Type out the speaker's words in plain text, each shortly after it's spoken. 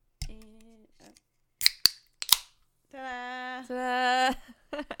Ta-da!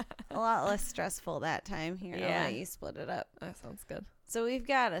 Ta-da! A lot less stressful that time. Here, Yeah. I'll let you split it up. That sounds good. So we've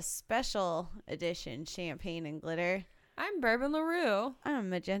got a special edition champagne and glitter. I'm Bourbon LaRue. I'm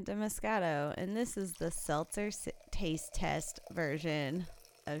Magenta Moscato, and this is the Seltzer taste test version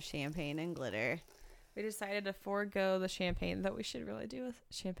of champagne and glitter. We decided to forego the champagne that we should really do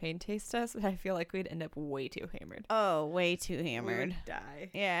a champagne taste test, but I feel like we'd end up way too hammered. Oh, way too We hammered. would die.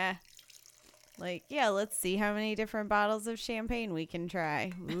 Yeah. Like, yeah, let's see how many different bottles of champagne we can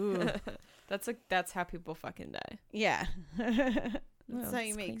try. Ooh. That's how people fucking die. Yeah. That's Well, how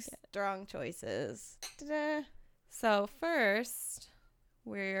you let's make crank it. strong choices. Ta-da. So first,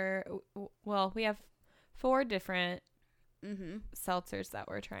 we have 4 different Mm-hmm. seltzers that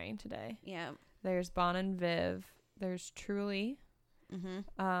we're trying today. Yeah. There's Bon and Viv. There's Truly. Mm-hmm.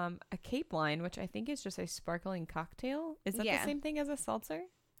 A Cape Line, which I think is just a sparkling cocktail. Is that Yeah. the same thing as a seltzer?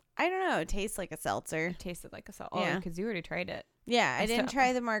 I don't know. It tastes like a seltzer. It tasted like a seltzer. Yeah. Oh, because you already tried it. Yeah, I I didn't saw-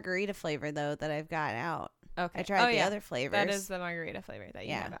 try the margarita flavor, though, that I've got out. Okay. I tried the yeah. other flavors. That is the margarita flavor that you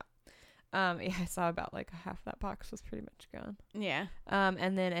Yeah. have out. Yeah, I saw about like half that box was pretty much gone. Yeah.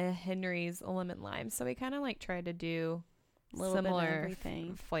 And then a Henry's lemon lime. So we kind of like tried to do A little bit of similar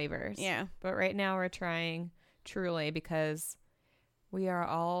everything. flavors. Yeah. But right now we're trying Truly because we are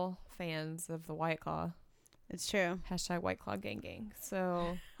all fans of the White Claw. It's true. # White Claw gang gang.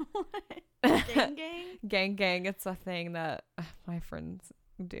 So Gang gang? gang gang, it's a thing that my friends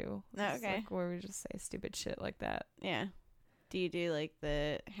do. Oh, It's okay. like where we just say stupid shit like that. Yeah. Do you do like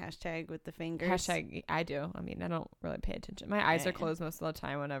the hashtag with the fingers? # I do. I mean, I don't really pay attention. My eyes are Okay. closed most of the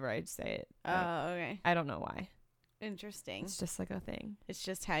time whenever I say it. Oh, okay. I don't know why. Interesting. It's just like a thing. It's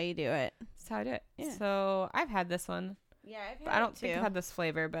just how you do it. That's how I do it. Yeah. So I've had this one. Yeah, I've had But I don't think I've had this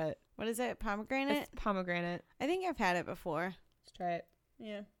flavor, but What is it? Pomegranate? it's pomegranate. I think I've had it before. Let's try it.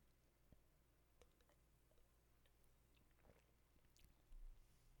 Yeah.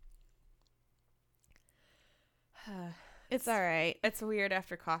 It's all right. It's weird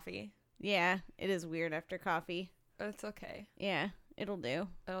after coffee. Yeah, it is weird after coffee. But it's okay. Yeah, it'll do.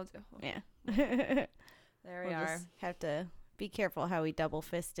 It'll do. Yeah. There we We'll are. just have to be careful how we double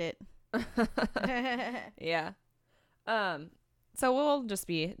fist it. Yeah. So we'll just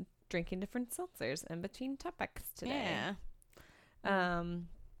be drinking different seltzers in between topics today. Yeah.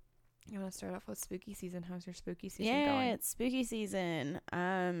 You want to start off with spooky season? How's your spooky season Yeah, going? it's spooky season.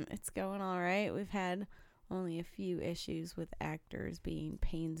 It's going all right. We've had only a few issues with actors being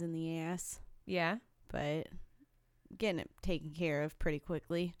pains in the ass, Yeah. but getting it taken care of pretty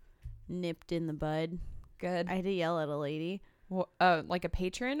quickly. Nipped in the bud. Good. I had to yell at a lady. Like a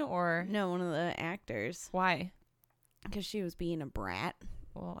patron or No, one of the actors, why? because she was being a brat.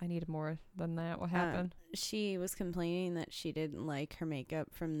 Well, I need more than that. What happened? She was complaining that she didn't like her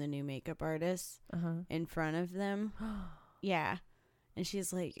makeup from the new makeup artist Uh-huh. in front of them. Yeah. And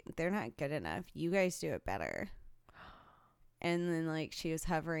she's like, they're not good enough. You guys do it better. And then, like, she was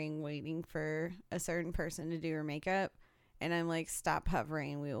hovering, waiting for a certain person to do her makeup. And I'm like, stop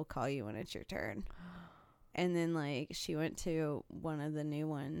hovering. We will call you when it's your turn. And then, like, she went to one of the new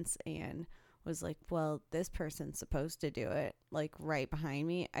ones and was like, well, this person's supposed to do it, like, right behind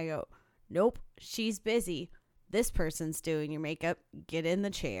me. I go, nope, she's busy. This person's doing your makeup. Get in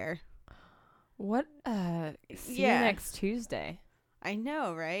the chair. What? See Yeah. you next Tuesday. I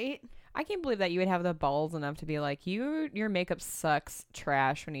know, right? I can't believe that you would have the balls enough to be like, your makeup sucks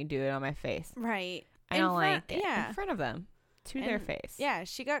trash when you do it on my face. Right. I don't like front- it. yeah. In front of them. To their And- face. Yeah,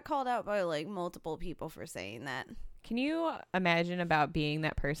 she got called out by, like, multiple people for saying that. Can you imagine about being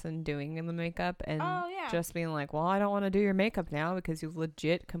that person doing the makeup and Oh, yeah. just being like, well, I don't want to do your makeup now because you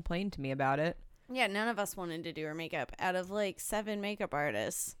legit complained to me about it. Yeah, none of us wanted to do her makeup. Out of, like, 7 makeup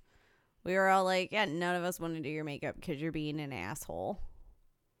artists, we were all like, yeah, none of us want to do your makeup because you're being an asshole.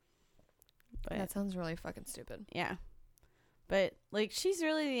 But, That sounds really fucking stupid. yeah. But, like, she's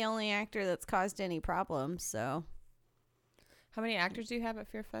really the only actor that's caused any problems, so How many actors do you have at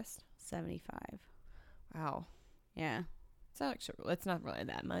Fear Fest? 75. Wow. Yeah. It's not really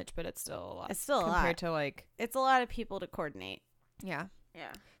that much, but it's still a lot. It's still a compared lot. to like, It's a lot of people to coordinate. yeah.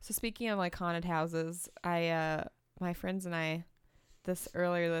 Yeah. So speaking of like haunted houses, my friends and I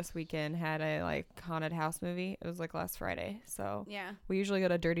earlier this weekend had a like haunted house movie. It was like last Friday. So Yeah. we usually go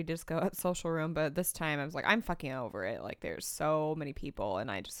to Dirty Disco at Social Room, but this time I was like, I'm fucking over it. Like there's so many people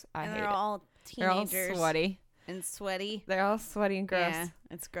and I And hate they're it. all They're all teenagers sweaty. and sweaty. They're all sweaty and gross. Yeah,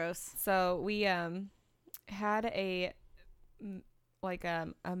 it's gross. So we had a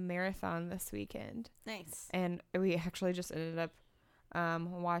marathon this weekend. Nice. And we actually just ended up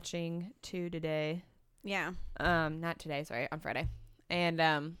watching 2 today. Yeah. Not today, sorry, on Friday.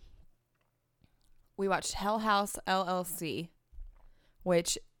 And we watched Hell House LLC,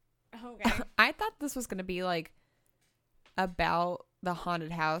 which Okay. I thought this was going to be like about the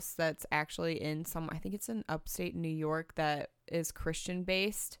haunted house that's actually in I think it's in upstate New York that is Christian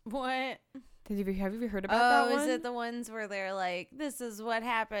based. What? Have you ever heard about that one? Is it the ones where they're like, this is what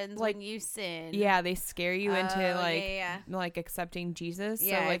happens like, when you sin? Yeah, they scare you into like accepting Jesus.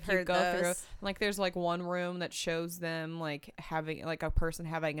 Yeah, so like I've you heard go those. through like there's like one room that shows them like having like a person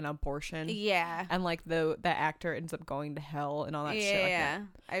having an abortion. Yeah. And like the actor ends up going to hell and all that shit like that.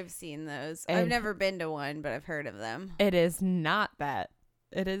 I've seen those. And I've never been to one, but I've heard of them. It is not that.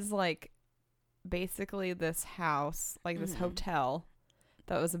 It is like basically this house, like this hotel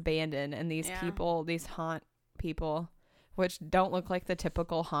that was abandoned, and these people, these haunt people, which don't look like the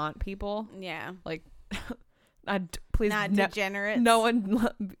typical haunt people. Yeah. Like, please, not degenerates. No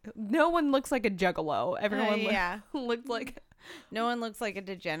one looks like a juggalo. Everyone looked like. No one looks like a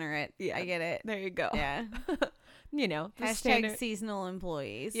degenerate. Yeah, I get it. There you go. Yeah. You know, hashtag standard seasonal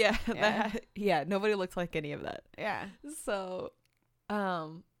employees. Yeah. Nobody looks like any of that. Yeah. So,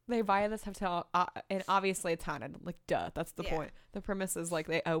 they buy this hotel, and obviously it's haunted. Like, duh, that's the point. The premise is like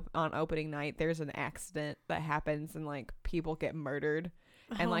on opening night, there's an accident that happens, and like people get murdered,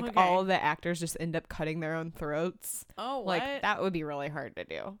 and like all of the actors just end up cutting their own throats. Oh, what? Like that would be really hard to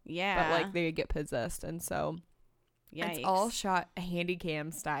do. Yeah, but like they get possessed, and so it's all shot handy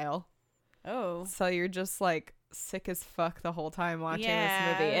cam style. Oh, so you're just like sick as fuck the whole time watching this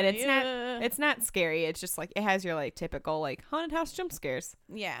movie, and it's not scary. It's just like it has your like typical like haunted house jump scares.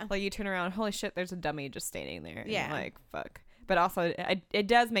 Yeah, like you turn around, holy shit, there's a dummy just standing there. Yeah, and like fuck. But also it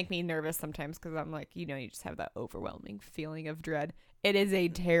does make me nervous sometimes because I'm like, you know, you just have that overwhelming feeling of dread. It is a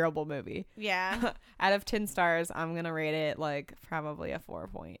terrible movie. Yeah. Out of 10 stars, I'm gonna rate it like probably a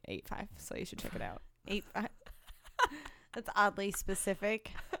 4.85. So you should check it out. 8.5. That's oddly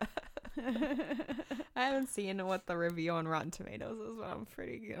specific. I haven't seen what the review on Rotten Tomatoes is, but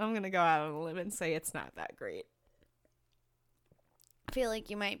I'm gonna go out on a limb and say it's not that great. I feel like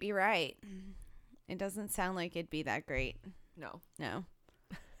you might be right. It doesn't sound like it'd be that great. No.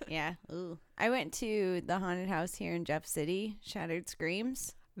 Yeah. Ooh. I went to the haunted house here in Jeff City, Shattered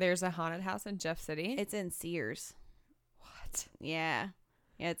Screams. There's a haunted house in Jeff City? It's in Sears. What? Yeah.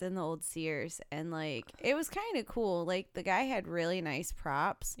 Yeah, it's in the old Sears. And like it was kind of cool. Like the guy had really nice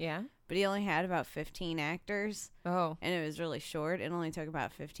props. Yeah. But he only had about 15 actors. Oh. And it was really short. It only took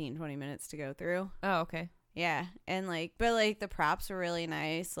about 15-20 minutes to go through. Oh, okay. Yeah. And like but like the props were really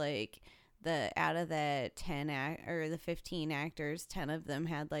nice. Like out of the 15 actors, 10 of them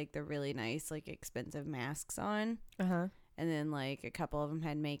had like the really nice like expensive masks on. Uh-huh. And then like a couple of them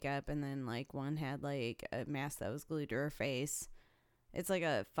had makeup, and then like one had like a mask that was glued to her face. It's like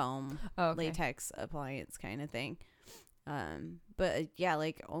a foam latex appliance kind of thing. But yeah,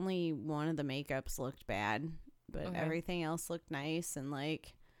 like only one of the makeups looked bad, but everything else looked nice, and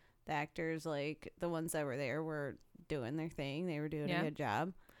like the actors, like the ones that were there were doing their thing. They were doing a good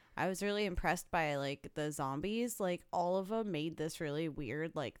job. I was really impressed by like the zombies. Like all of them made this really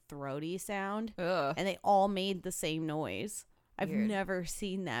weird like throaty sound. Ugh. And they all made the same noise. I've Weird. never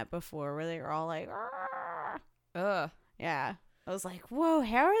seen that before, where they were all like, "Arr!" Ugh. Yeah. I was like, whoa,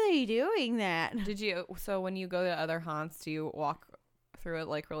 how are they doing that? So when you go to other haunts, do you walk through it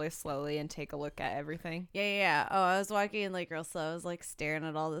like really slowly and take a look at everything? Yeah. Oh, I was walking like real slow. I was like staring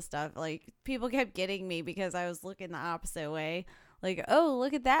at all this stuff. Like people kept getting me because I was looking the opposite way. Like, oh,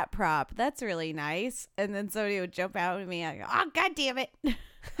 look at that prop. That's really nice. And then somebody would jump out at me. I go, oh, God damn it.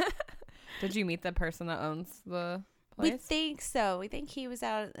 Did you meet the person that owns the place? We think so. We think he was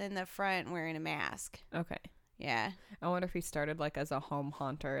out in the front wearing a mask. Okay. Yeah. I wonder if he started like as a home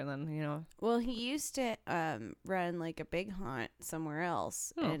haunter and then, you know. Well, he used to run like a big haunt somewhere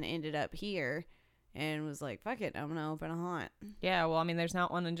else and ended up here and was like, fuck it, I'm going to open a haunt. Yeah, well, I mean, there's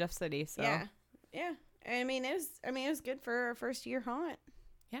not one in Jeff City, so. Yeah. I mean, it was good for a first year haunt.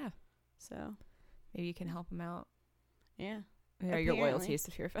 Yeah. So maybe you can help him out. Yeah. Yeah, your loyalties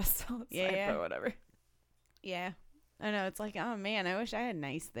to Fear Festival. Yeah. But whatever. Yeah. I know. It's like, oh man, I wish I had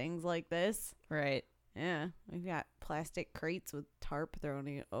nice things like this. Right. Yeah. We've got plastic crates with tarp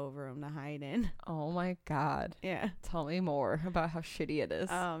thrown over them to hide in. Oh my God. Yeah. Tell me more about how shitty it is.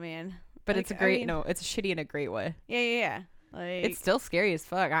 Oh man. But like, it's it's shitty in a great way. Yeah. Like, it's still scary as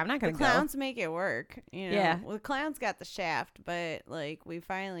fuck. I'm not gonna go. The clowns make it work, you know. Yeah. Well, the clowns got the shaft, but like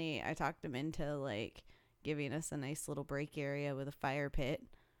I talked them into like giving us a nice little break area with a fire pit.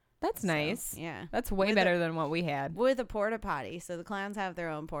 That's nice. Yeah. That's way better than what we had. With a porta potty, so the clowns have their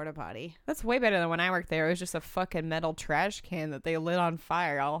own porta potty. That's way better than when I worked there. It was just a fucking metal trash can that they lit on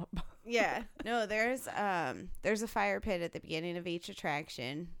fire. Yeah. No, there's a fire pit at the beginning of each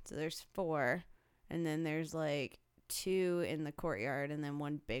attraction. So there's 4. And then there's like 2 in the courtyard and then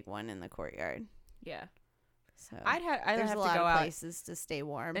one big one in the courtyard. Yeah. So I'd have there's to a lot go of out places to stay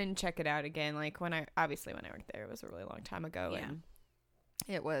warm and check it out again. Like when I worked there, it was a really long time ago. Yeah. And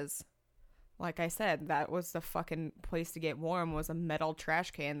it was, like I said, that was the fucking place to get warm, was a metal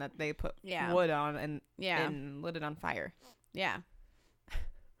trash can that they put wood on and lit it on fire. Yeah.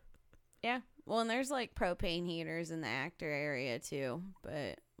 Yeah. Well, and there's like propane heaters in the actor area too,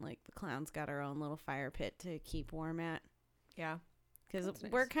 but like the clown's got our own little fire pit to keep warm at. Yeah. Because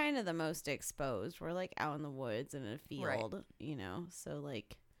we're kind of the most exposed. We're like out in the woods in a field, you know, so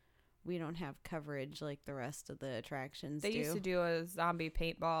like we don't have coverage like the rest of the attractions They used to do a zombie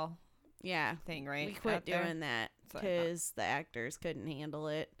paintball thing, right? We quit doing that because the actors couldn't handle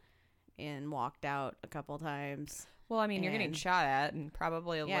it and walked out a couple times. Well, I mean, you're getting shot at and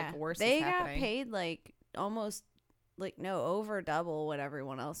probably like worse is happening. They got paid like almost like over double what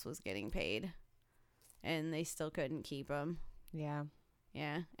everyone else was getting paid. And they still couldn't keep them. Yeah.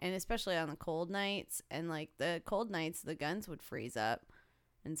 Yeah. And especially on the cold nights. And like the cold nights, the guns would freeze up.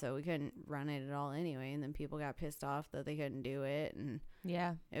 And so we couldn't run it at all anyway. And then people got pissed off that they couldn't do it. And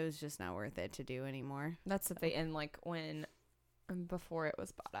yeah, it was just not worth it to do anymore. That's the thing. And like before it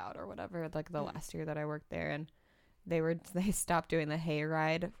was bought out or whatever, like the last year that I worked there, and they stopped doing the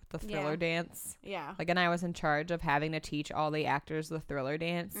hayride with the Thriller dance. Yeah. Like, and I was in charge of having to teach all the actors the Thriller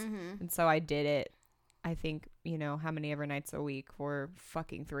dance. Mm-hmm. And so I did it, I think, how many ever nights a week for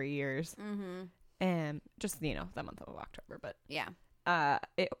fucking 3 years. Mm-hmm. And just, the month of October. But yeah.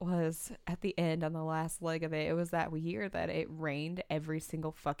 It was at the end on the last leg of it. It was that year that it rained every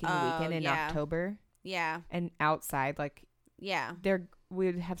single fucking weekend in October. Yeah. And outside, like, yeah,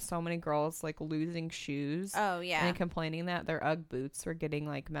 we'd have so many girls like losing shoes. Oh yeah, and complaining that their UGG boots were getting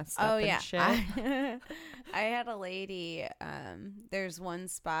like messed up and shit. I had a lady. There's one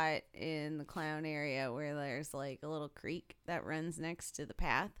spot in the clown area where there's like a little creek that runs next to the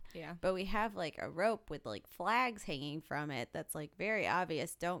path. Yeah, but we have like a rope with like flags hanging from it. That's like very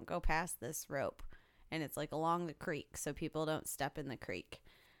obvious. Don't go past this rope, and it's like along the creek so people don't step in the creek.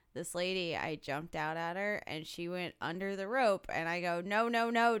 This lady, I jumped out at her and she went under the rope and I go,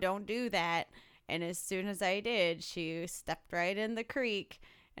 no, don't do that. And as soon as I did, she stepped right in the creek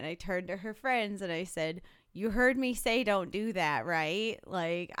and I turned to her friends and I said, you heard me say don't do that, right?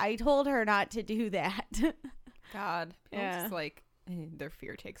 Like, I told her not to do that. God. Yeah. Just like, their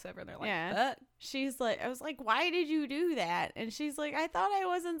fear takes over. They're like, yeah. She's like, I was like, why did you do that? And she's like, I thought I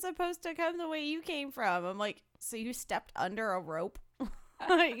wasn't supposed to come the way you came from. I'm like, so you stepped under a rope?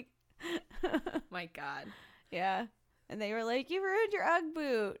 Like, my God. Yeah. And they were like, you ruined your UGG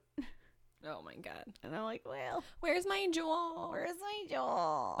boot. Oh my God. And I'm like, well, where's my jewel? Where's my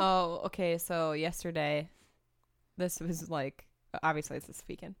jewel? Oh, okay. So yesterday, this was like, obviously it's this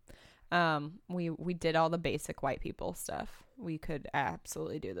weekend. We did all the basic white people stuff we could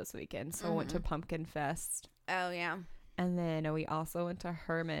absolutely do this weekend. So I went to Pumpkin Fest. Oh yeah. And then we also went to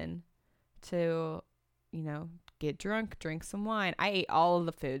Herman to, get drunk, drink some wine. I ate all of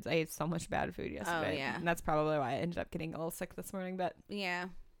the foods. I ate so much bad food yesterday. Oh, yeah. And that's probably why I ended up getting a little sick this morning. But yeah.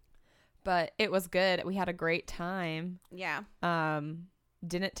 But it was good. We had a great time. Yeah.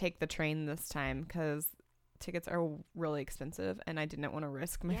 Didn't take the train this time because tickets are really expensive. And I didn't want to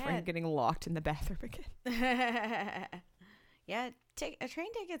risk my friend getting locked in the bathroom again. Yeah. Train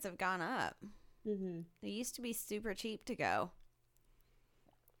tickets have gone up. Mm-hmm. They used to be super cheap to go.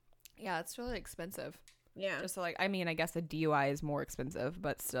 Yeah, it's really expensive. Yeah. Just so, like, I mean, I guess a DUI is more expensive,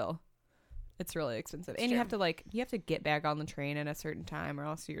 but still, it's really expensive. And you have to get back on the train at a certain time, or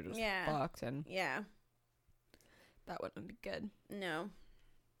else you're just fucked. And that wouldn't be good. No.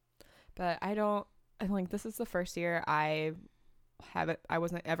 But this is the first year I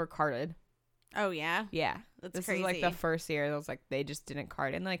wasn't ever carded. Oh yeah. Yeah, that's crazy. Is like the first year. I was like, they just didn't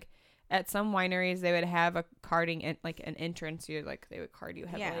card, and like. At some wineries, they would have a carding, like an entrance. They would card you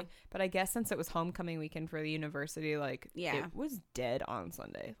heavily. Yeah. But I guess since it was homecoming weekend for the university, it was dead on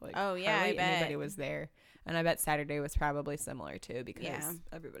Sunday. Like, oh yeah, I bet anybody was there, and I bet Saturday was probably similar too because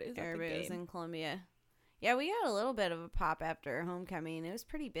everybody was in Columbia. Yeah, we got a little bit of a pop after homecoming. It was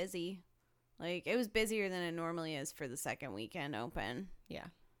pretty busy. Like, it was busier than it normally is for the second weekend open. Yeah,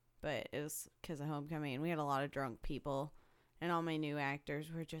 but it was because of homecoming. We had a lot of drunk people. And all my new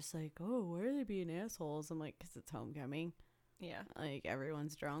actors were just like, oh, why are they being assholes? I'm like, because it's homecoming. Yeah. Like,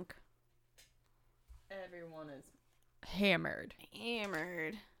 everyone's drunk. Everyone is hammered.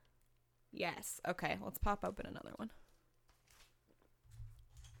 Yes. Okay, let's pop open another one.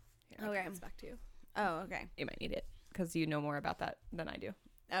 Here, okay. It's back to you. Oh, okay. You might need it because you know more about that than I do.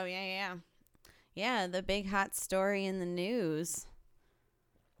 Oh, yeah, the big hot story in the news.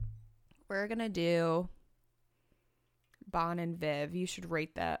 We're going to do Bon and Viv. You should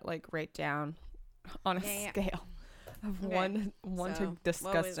rate that, like, right down on a scale of one to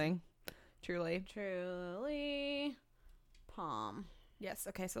disgusting. Truly Palm. Yes.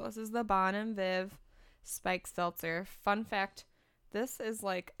 Okay. So this is the Bon and Viv Spike Seltzer. Fun fact: this is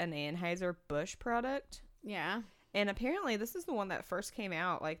like an Anheuser-Busch product. Yeah. And apparently, this is the one that first came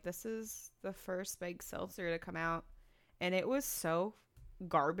out. Like, this is the first Spike Seltzer to come out, and it was so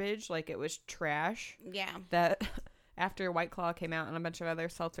garbage. Like, it was trash. Yeah. That after White Claw came out and a bunch of other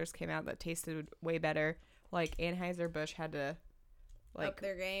seltzers came out that tasted way better, like Anheuser-Busch had to up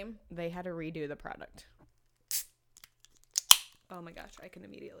their game. They had to redo the product. Oh my gosh, I can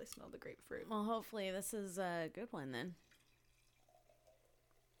immediately smell the grapefruit. Well, hopefully this is a good one then.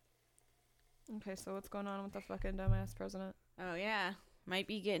 Okay, so what's going on with the fucking dumbass president? Oh yeah, might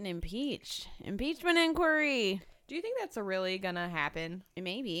be getting impeached. Impeachment inquiry. Do you think that's really gonna happen? It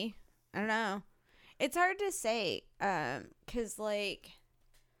may be. I don't know. It's hard to say, 'cause like,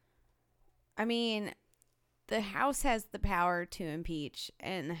 I mean, the House has the power to impeach,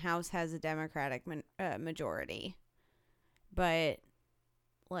 and the House has a Democratic majority. But,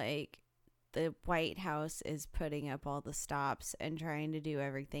 like, the White House is putting up all the stops and trying to do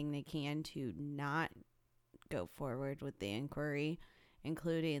everything they can to not go forward with the inquiry,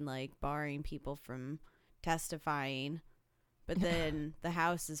 including, like, barring people from testifying. But then the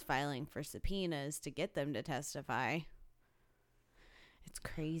House is filing for subpoenas to get them to testify. It's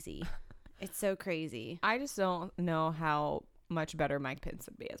crazy. It's so crazy. I just don't know how much better Mike Pence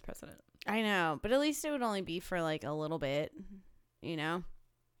would be as president. I know, but at least it would only be for like a little bit, you know?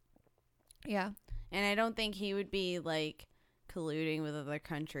 Yeah. And I don't think he would be like colluding with other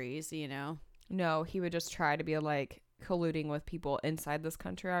countries, you know? No, he would just try to be like colluding with people inside this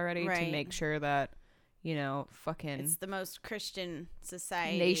country already Right. to make sure that, you know, fucking It's the most Christian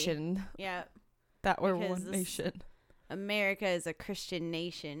society. nation. Yeah. That we're Because one nation. America is a Christian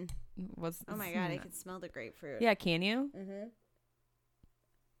nation. Was Oh my God, I can smell the grapefruit. Yeah, can you? Mm-hmm.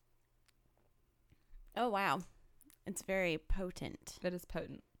 Oh, wow. It's very potent. It is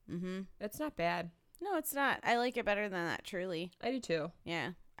potent. Mm-hmm. It's not bad. No, it's not. I like it better than that Truly. I do too.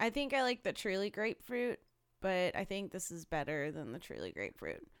 Yeah. I think I like the Truly grapefruit, but I think this is better than the Truly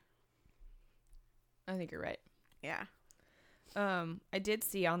grapefruit. I think you're right. Yeah. I did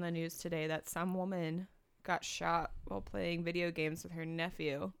see on the news today that some woman got shot while playing video games with her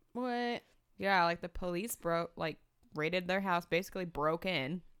nephew. What? Yeah, like the police raided their house, basically broke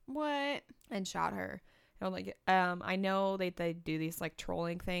in What? and shot her. You know, like, I know they do these like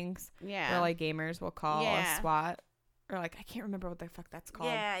trolling things Yeah. where like gamers will call Yeah. a SWAT, or like I can't remember what the fuck that's called.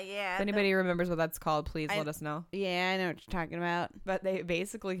 Yeah. If anybody remembers what that's called, please let us know. Yeah, I know what you're talking about. But they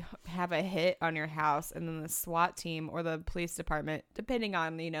basically have a hit on your house, and then the SWAT team or the police department, depending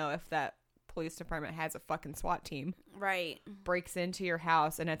on, you know, if that police department has a fucking SWAT team, Right. breaks into your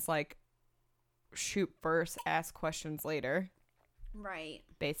house, and it's like shoot first, ask questions later, Right.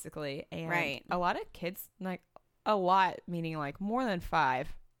 basically. And Right. a lot of kids, like a lot, meaning like more than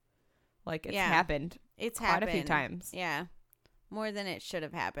 5, like it's Yeah. happened It's quite happened a few times. Yeah. More than it should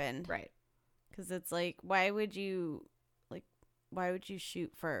have happened. Right. Because it's like, why would you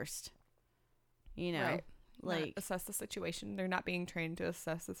shoot first? You know? Right. Like, Not assess the situation. They're not being trained to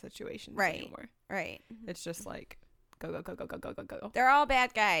assess the situation Right. anymore. right. It's just like go, go, go, go, go, go, go, go. They're all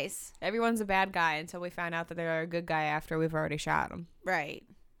bad guys. Everyone's a bad guy until we find out that they're a good guy after we've already shot them. Right.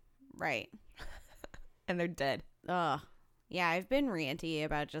 Right. And they're dead. Ugh. Yeah, I've been ranty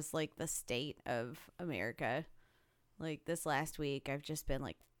about just like the state of America. Like this last week, I've just been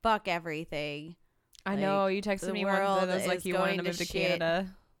like, fuck everything. I Like, know. You texted the me once world that was like is you wanted going to to move to shit.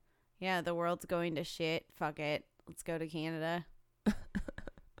 Canada. Yeah, the world's going to shit. Fuck it. Let's go to Canada.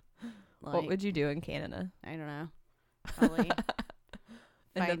 What would you do in Canada? I don't know. Probably,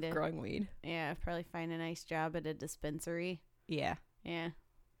 End Find up it. growing weed. yeah, probably find a nice job at a dispensary. Yeah. Yeah.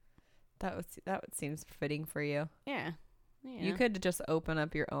 That would seems fitting for you. Yeah. You could just open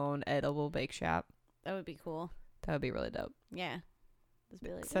up your own edible bake shop. That would be cool. That would be really dope. Yeah. Just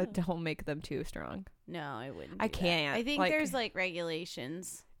be like, So "Oh." don't make them too strong. No, I wouldn't. I do that. can't. I think Like- there's like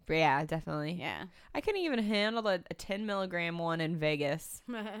regulations. Yeah, definitely. Yeah. I couldn't even handle a 10 milligram one in Vegas.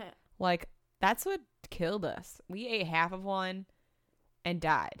 Like, that's what killed us. We ate half of one and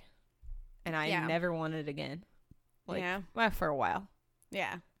died. And I Yeah. never wanted it again. Like, yeah. well, for a while.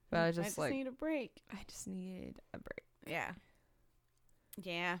 Yeah. But I was just like, need a break. I just needed a break. Yeah.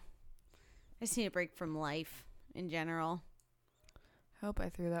 Yeah. I just need a break from life in general. I hope I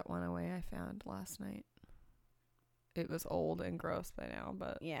threw that one away I found last night. It was old and gross by now,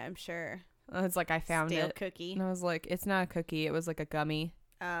 but Yeah, I'm sure. it's like I found Stale it. cookie. And I was like, it's not a cookie. It was like a gummy.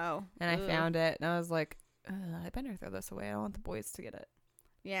 Oh. And I found it, and I was like, I better throw this away. I don't want the boys to get it.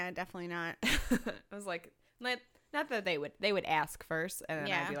 Yeah, definitely not. I was like, not that they would ask first, and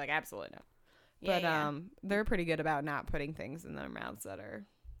then I'd be like, absolutely no. But they're pretty good about not putting things in their mouths that are,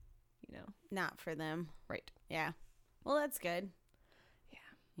 not for them. Right. Yeah. Well, that's good. Yeah.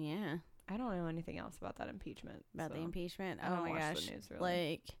 Yeah. I don't know anything else about that impeachment. About the impeachment? I don't Oh my watch gosh. the news, really.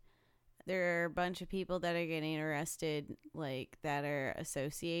 Like, there are a bunch of people that are getting arrested, like, that are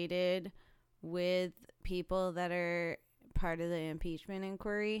associated with people that are part of the impeachment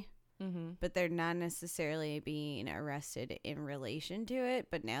inquiry. Mm-hmm. But they're not necessarily being arrested in relation to it.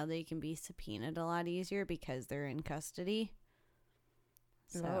 But now they can be subpoenaed a lot easier because they're in custody.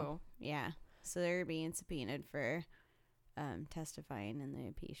 So, yeah. So they're being subpoenaed for testifying in the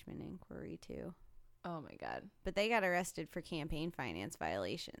impeachment inquiry, too. Oh, my God. But they got arrested for campaign finance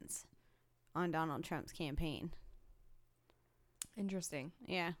violations on Donald Trump's campaign. Interesting.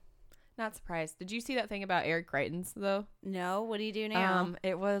 Yeah. Not surprised. Did you see that thing about Eric Greitens, though? No. What do you do now?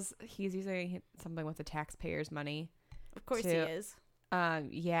 He's using something with the taxpayers' money. Of course he is.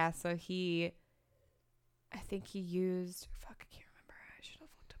 Yeah, so I think he used, I can't remember. I should have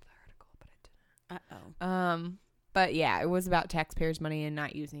looked up the article, but I didn't. But yeah, it was about taxpayers' money and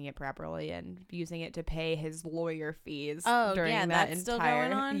not using it properly and using it to pay his lawyer fees. During that that's still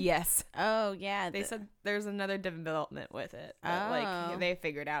going on? Yes. Oh, yeah. They said there's another development with it. But, like, they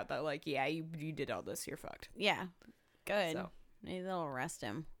figured out that, like, yeah, you did all this, you're fucked. Yeah. Good. So. Maybe they'll arrest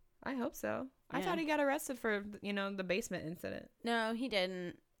him. I hope so. Yeah. I thought he got arrested for, the basement incident. No, he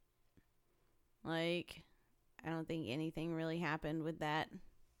didn't. Like, I don't think anything really happened with that.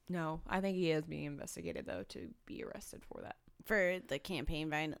 No, I think he is being investigated, though, to be arrested for that. For the campaign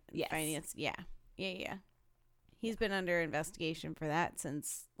finance. Yeah. Yeah. He's been under investigation for that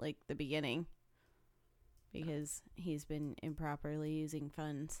since, like, the beginning. Because he's been improperly using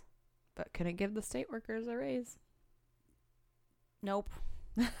funds. But couldn't give the state workers a raise. Nope.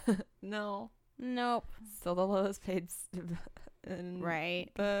 No. Nope. Still the lowest paid in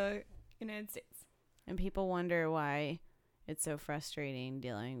the United States. And people wonder why it's so frustrating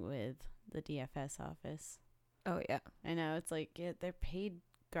dealing with the DFS office. Oh, yeah. I know. It's like, they're paid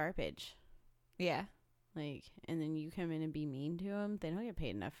garbage. Yeah. Like, and then you come in and be mean to them. They don't get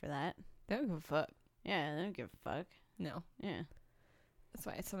paid enough for that. They don't give a fuck. Yeah, they don't give a fuck. No. Yeah. That's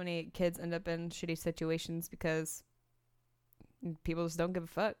why so many kids end up in shitty situations, because people just don't give a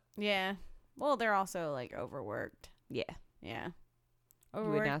fuck. Yeah. Well, they're also, like, overworked. Yeah. Yeah.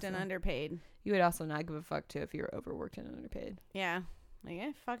 Overworked and underpaid. You would also not give a fuck, too, if you were overworked and underpaid. Yeah.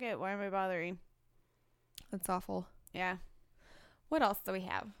 Like, fuck it. Why am I bothering? That's awful. Yeah. What else do we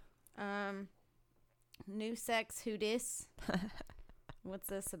have? New sex, who dis? What's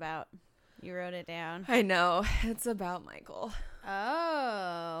this about? You wrote it down. I know. It's about Michael.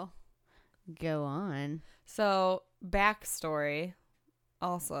 Oh. Go on. So, backstory.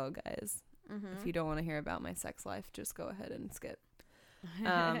 Also, guys, if you don't want to hear about my sex life, just go ahead and skip.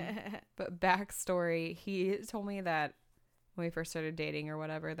 But backstory, he told me that when we first started dating or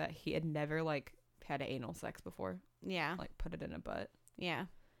whatever, that he had never, like, had anal sex before. Yeah. Like, put it in a butt. Yeah.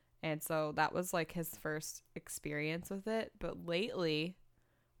 And so that was, like, his first experience with it. But lately,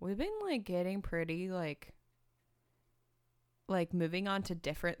 we've been, like, getting pretty, like moving on to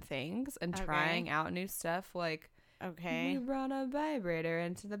different things and trying out new stuff. Like, we brought a vibrator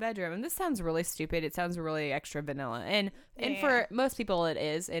into the bedroom. And this sounds really stupid. It sounds really extra vanilla. And for most people it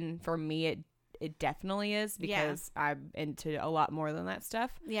is. And for me, it definitely is, because I'm into a lot more than that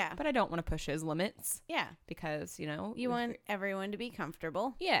stuff. Yeah. But I don't want to push his limits. Yeah. Because, you want everyone to be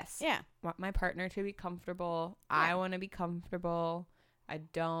comfortable. Yes. Yeah. I want my partner to be comfortable. Yeah. I want to be comfortable. I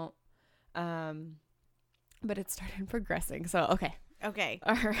don't. But it started progressing. So, okay. Okay.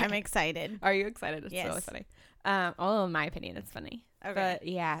 All right. I'm excited. Are you excited? It's really funny. Although in my opinion, it's funny. Okay. But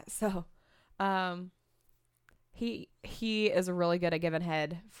yeah, so he is really good at giving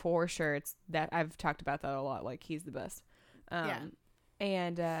head for sure. It's that I've talked about that a lot. Like, he's the best.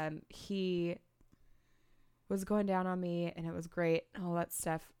 And he was going down on me, and it was great. All that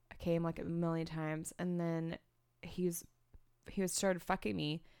stuff came like a million times, and then he started fucking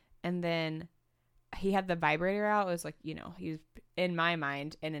me, and then he had the vibrator out. It was like, he was in my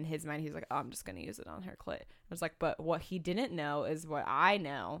mind, and in his mind, he's like, oh, I'm just going to use it on her clit. I was like, but what he didn't know is what I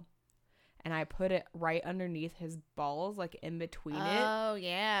know. And I put it right underneath his balls, like in between it. Oh,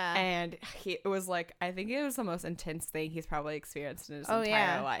 yeah. And it was like, I think it was the most intense thing he's probably experienced in his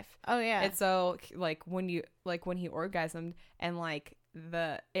entire life. Oh, yeah. And so, like, when he orgasmed, and like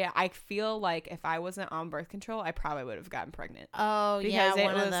I feel like if I wasn't on birth control, I probably would have gotten pregnant. Oh, because yeah, it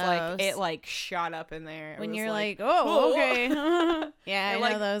one was of those. like it like shot up in there. When it was you're like, oh, okay. Yeah, it, I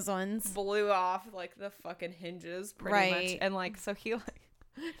like, know those ones. blew off like the fucking hinges pretty Right. much. And like so he like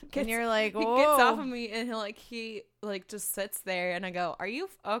And you're like, he whoa. gets off of me and he just sits there and I go, "Are you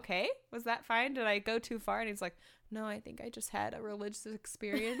okay? Was that fine? Did I go too far?" And he's like, "No, I think I just had a religious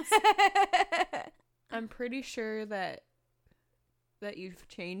experience. I'm pretty sure that you've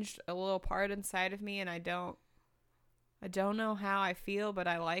changed a little part inside of me and I don't know how I feel, but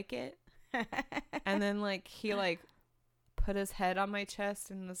I like it." And then like he like put his head on my chest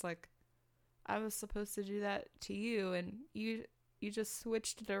and was like, "I was supposed to do that to you and you just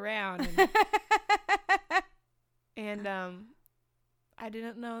switched it around." And I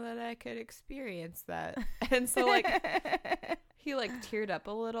didn't know that I could experience that. And so like he like teared up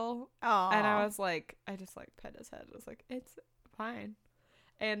a little. Aww. And I was like, I just like pet his head. I was like, "It's fine."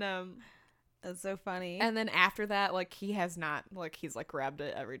 And that's so funny. and then after that, like he has not like he's like grabbed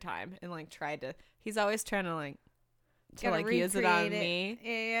it every time and like tried to. He's always trying to like use it on me.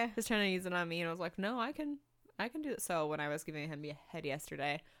 Yeah. He's trying to use it on me, and I was like, "No, I can do it." So when I was giving him a head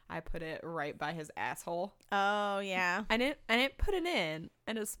yesterday, I put it right by his asshole. Oh yeah. I didn't put it in.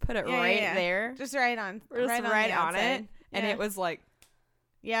 I just put it Yeah. there. Just right on. Just right on it. And Yeah. it was like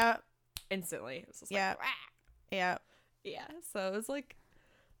Yep. instantly. It was just Yep. like, Yep. yeah. So it was like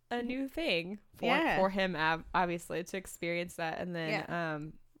a new thing Yeah. for him, obviously, to experience that. And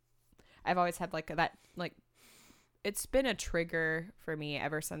then I've always had like that, like, it's been a trigger for me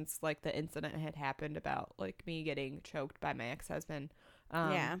ever since like the incident had happened about like me getting choked by my ex-husband.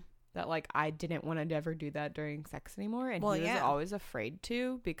 Yeah. That like I didn't want to ever do that during sex anymore, and Well, he was yeah. always afraid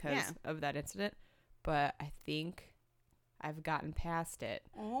to because of that incident. But I think I've gotten past it.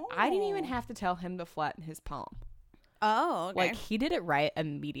 Oh. I didn't even have to tell him to flatten his palm. Oh, okay. Like he did it right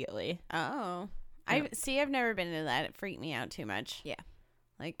immediately. Oh. Yeah. I've never been into that. It freaked me out too much. Yeah.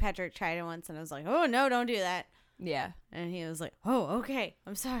 Like Patrick tried it once and I was like, "Oh no, don't do that." Yeah. And he was like, "Oh, okay.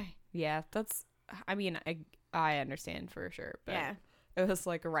 I'm sorry." Yeah, I mean, I understand for sure, but Yeah. it was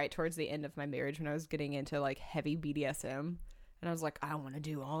like right towards the end of my marriage when I was getting into like heavy BDSM, and I was like, I want to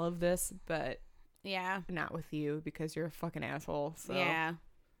do all of this, but Yeah. not with you because you're a fucking asshole. So Yeah.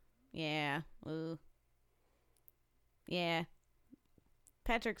 Yeah. Ooh. Yeah.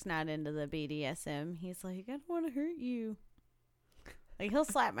 Patrick's not into the BDSM. He's like, "I don't want to hurt you." Like he'll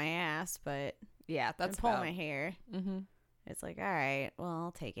slap my ass, but yeah, that's and pull about. my hair. Mm-hmm. It's like, all right, well,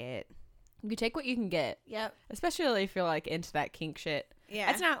 I'll take it. You take what you can get, Yep. especially if you're like into that kink shit.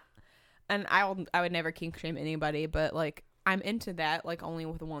 Yeah. It's not, and I would never kink shame anybody, but like I'm into that, like only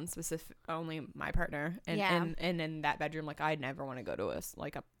with only my partner, and Yeah. and in that bedroom, like I'd never want to go to a sex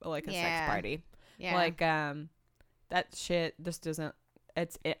Yeah. party. Yeah. Like that shit just doesn't.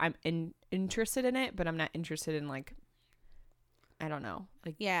 I'm interested in it, but I'm not interested in like, I don't know,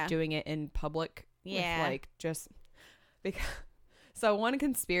 like Yeah. doing it in public. Yeah. With like just because. So one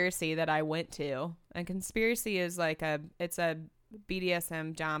conspiracy that I went to, and conspiracy is like it's a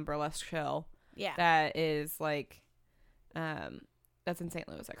BDSM John burlesque show. Yeah. That is like, that's in St.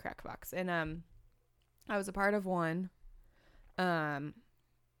 Louis at Crack Box, and I was a part of one. I'm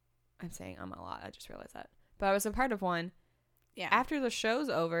saying a lot. I just realized that, but I was a part of one. Yeah. After the show's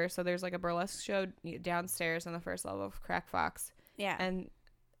over, so there's like a burlesque show downstairs on the first level of Crack Fox, Yeah. and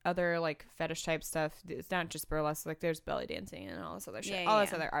other like fetish type stuff. It's not just burlesque, like there's belly dancing and all this other shit, all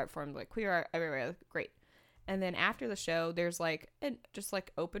this other art forms, like queer art everywhere. Great. And then after the show, there's like just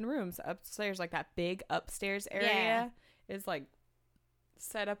like open rooms upstairs, like that big upstairs area is like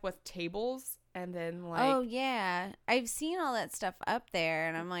set up with tables, and then like oh yeah, I've seen all that stuff up there,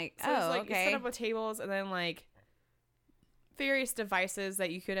 and I'm like, so it's like okay. set up with tables, and then like various devices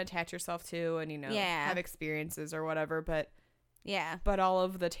that you can attach yourself to, and have experiences or whatever, but all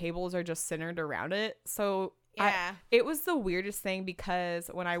of the tables are just centered around it. So it was the weirdest thing, because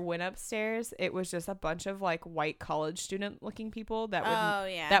when I went upstairs, it was just a bunch of like white college student looking people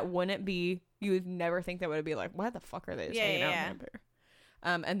that wouldn't be, you would never think that would be like, what the fuck are they just hanging out here?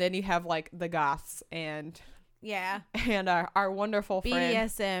 And then you have like the goths and our wonderful friend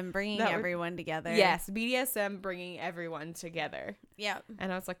BDSM bringing everyone together. Yes, BDSM bringing everyone together. Yep.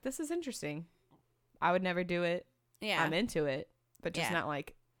 And I was like, this is interesting. I would never do it. Yeah. I'm into it, but just not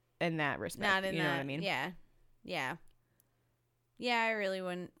like in that respect. Not in you know what I mean? Yeah. Yeah. Yeah, I really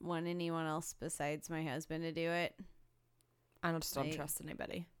wouldn't want anyone else besides my husband to do it. I just don't trust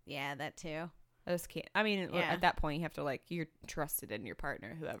anybody. Yeah, that too. I just can't. I mean, at that point, you have to like, you're trusted in your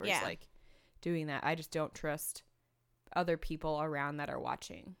partner, whoever's like doing that. I just don't trust other people around that are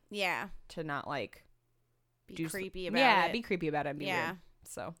watching. Yeah. To not like be creepy about yeah, it. be creepy about it and be weird.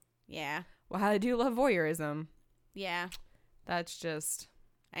 So. Yeah. Well, I do love voyeurism. Yeah. That's just.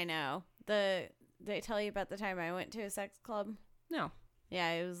 I know. Did I tell you about the time I went to a sex club? No. Yeah,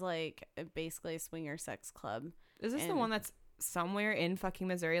 it was like basically a swinger sex club. Is this the one that's somewhere in fucking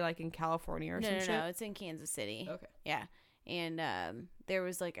Missouri, like in California or some shit? No, it's in Kansas City. Okay. Yeah. And there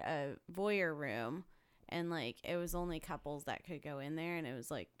was like a voyeur room, and like it was only couples that could go in there, and it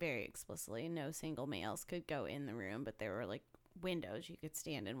was like very explicitly no single males could go in the room, but there were like windows you could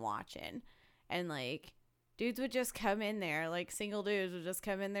stand and watch in. And like dudes would just come in there, like single dudes would just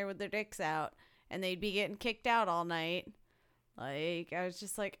come in there with their dicks out, and they'd be getting kicked out all night. Like, I was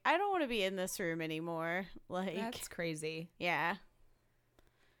just like, I don't want to be in this room anymore. Like, that's crazy. Yeah.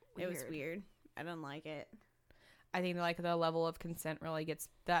 Weird. It was weird. I don't like it. I think like the level of consent really gets,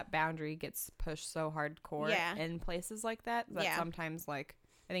 that boundary gets pushed so hardcore in places like that sometimes like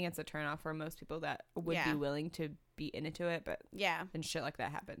I think it's a turnoff for most people that would be willing to be into it, but and shit like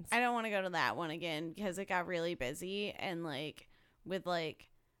that happens. I don't want to go to that one again because it got really busy, and like with like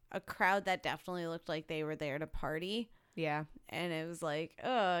a crowd that definitely looked like they were there to party. Yeah. And it was like,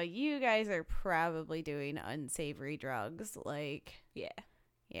 oh, you guys are probably doing unsavory drugs. Like,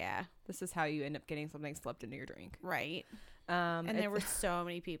 yeah. This is how you end up getting something slipped into your drink. Right. And there were so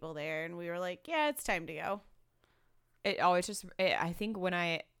many people there, and we were like, yeah, it's time to go. It always just, I think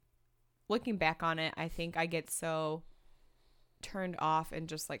looking back on it, I think I get so turned off and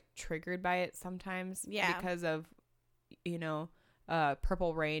just like triggered by it sometimes. Yeah. Because of,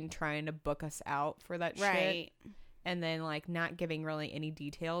 Purple Rain trying to book us out for that shit. And then like not giving really any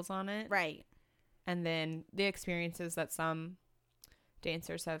details on it. Right. And then the experiences that some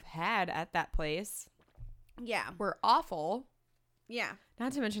dancers have had at that place. Yeah. Were awful. Yeah.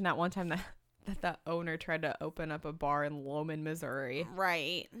 Not to mention that one time that the owner tried to open up a bar in Loman, Missouri.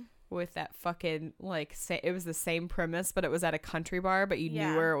 Right. With that fucking like it was the same premise, but it was at a country bar, but you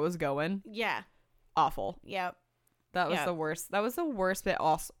knew where it was going. Yeah. Awful. Yep. That was the worst. That was the worst, but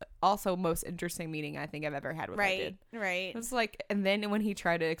also most interesting meeting I think I've ever had with that dude. Right. It was like, and then when he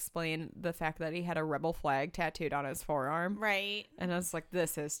tried to explain the fact that he had a rebel flag tattooed on his forearm. Right. And I was like,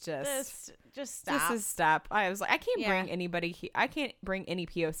 this is just stop. This is stop. I was like, I can't bring anybody. I can't bring any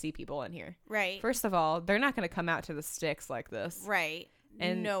POC people in here. Right. First of all, they're not going to come out to the sticks like this. Right.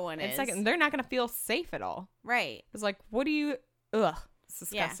 And no one is. Second, they're not going to feel safe at all. Right. It's like, what do you? Ugh. It's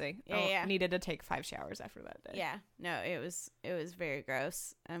disgusting. Yeah. I needed to take 5 showers after that day. Yeah. No, it was very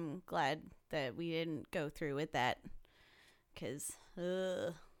gross. I'm glad that we didn't go through with that. Because,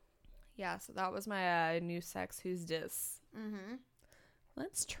 yeah, so that was my new sex. Who's dis? Mm-hmm.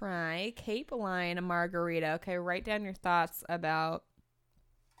 Let's try Cape Line Margarita. Okay, write down your thoughts about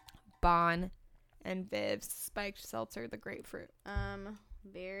Bon and Viv's spiked seltzer, the grapefruit.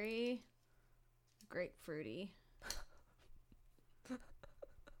 Very grapefruity.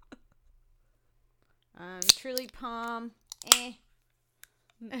 Truly Palm. Meh.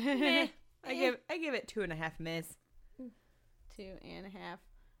 I give it 2.5 meh. 2.5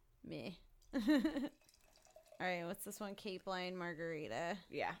 meh. All right, what's this one? Cape Line Margarita.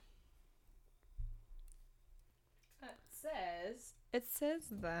 Yeah. It says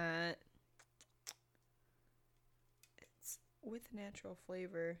that it's with natural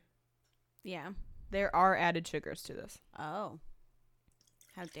flavor. Yeah. There are added sugars to this. Oh.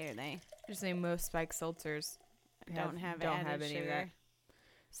 How dare they? Just saying most spiked seltzers don't have any sugar. Of that.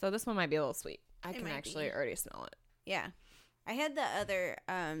 So this one might be a little sweet. I can actually already smell it. Yeah. I had the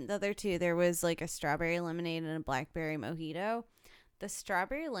other two. There was like a strawberry lemonade and a blackberry mojito. The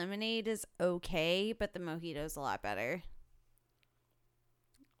strawberry lemonade is okay, but the mojito is a lot better.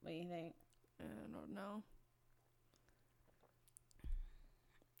 What do you think? I don't know.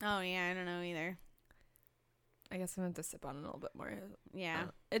 Oh, yeah, I don't know either. I guess I'm going to have to sip on it a little bit more. Yeah.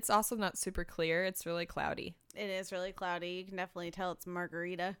 It's also not super clear. It's really cloudy. It is really cloudy. You can definitely tell it's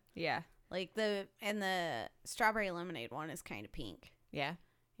margarita. Yeah. Like the strawberry lemonade one is kind of pink. Yeah.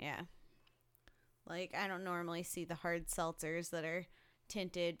 Yeah. Like I don't normally see the hard seltzers that are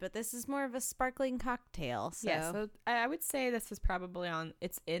tinted, but this is more of a sparkling cocktail. So. Yeah, so I would say this is probably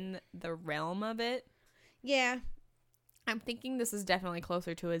it's in the realm of it. Yeah. I'm thinking this is definitely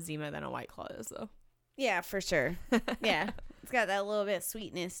closer to a Zima than a White Claw is, though. Yeah, for sure. Yeah. It's got that little bit of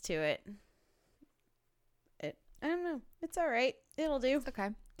sweetness to it. I don't know. It's all right. It'll do. It's okay.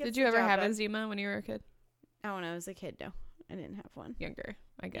 Did you ever have a Zima when you were a kid? Oh, when I was a kid, no. I didn't have one. Younger,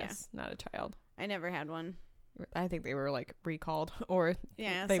 I guess. Yeah. Not a child. I never had one. I think they were like recalled or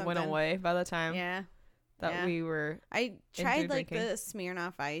they went away by the time we were. I tried like the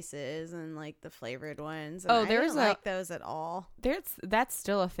Smirnoff Ices and like the flavored ones. And I didn't like those at all. That's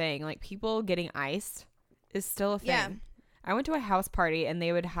still a thing. Like people getting iced is still a thing. Yeah. I went to a house party and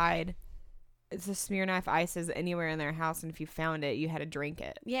they would hide the Smirnoff Ices anywhere in their house, and if you found it, you had to drink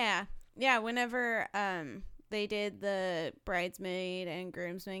it. Yeah. Yeah, whenever they did the bridesmaid and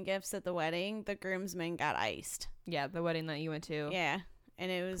groomsmen gifts at the wedding, the groomsmen got iced. Yeah, the wedding that you went to. Yeah.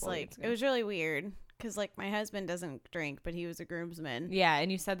 And it was like, it was really weird because like my husband doesn't drink, but he was a groomsman. Yeah,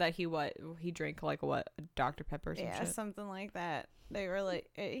 and you said that he drank like what, Dr. Pepper or some shit? Something like that. They were like,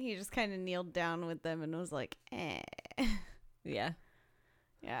 he just kind of kneeled down with them and was like, eh. Yeah.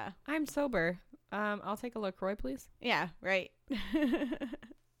 Yeah. I'm sober. I'll take a LaCroix, please. Yeah, right.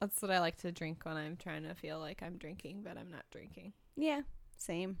 That's what I like to drink when I'm trying to feel like I'm drinking, but I'm not drinking. Yeah,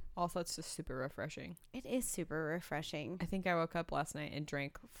 same. Also, it's just super refreshing. It is super refreshing. I think I woke up last night and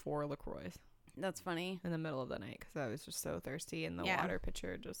drank 4 LaCroix. That's funny. In the middle of the night because I was just so thirsty and the water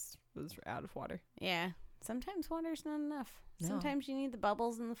pitcher just was out of water. Yeah. Sometimes water's not enough. No. Sometimes you need the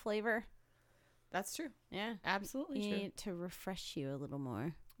bubbles and the flavor. That's true. Yeah. Absolutely you true. need to refresh you a little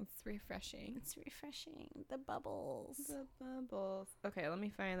more. It's refreshing. It's refreshing. The bubbles. The bubbles. Okay, let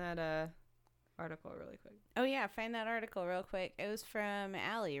me find that article really quick. Oh, yeah. Find that article real quick. It was from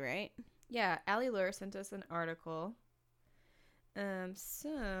Allie, right? Yeah, Allie Lure sent us an article.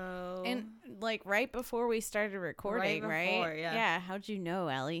 So... And, like, right before we started recording, right? Yeah. Yeah. How'd you know,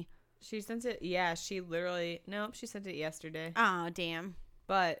 Allie? She sent it... Yeah, she literally... Nope, she sent it yesterday. Oh, damn.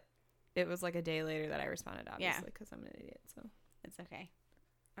 But it was like a day later that I responded, obviously, because I'm an idiot, so... It's okay.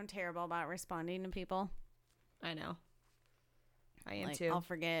 I'm terrible about responding to people. I know. I am, like, too. I'll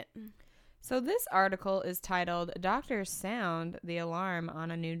forget. So this article is titled, Doctors Sound the Alarm on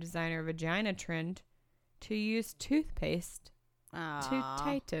a New Designer Vagina Trend to Use Toothpaste to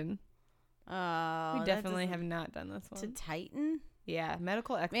Tighten. Oh, We definitely have not done this one. To tighten? Yeah,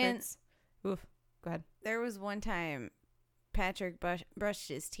 medical experts. Oof, go ahead. There was one time Patrick brushed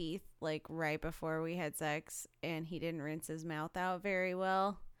his teeth like right before we had sex, and he didn't rinse his mouth out very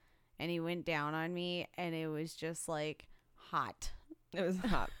well, and he went down on me, and it was just like hot. It was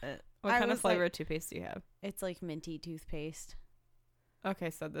hot. What kind of flavor of toothpaste do you have? It's like minty toothpaste.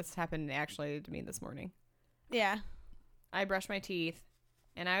 Okay, so this happened actually to me this morning. Yeah. I brushed my teeth,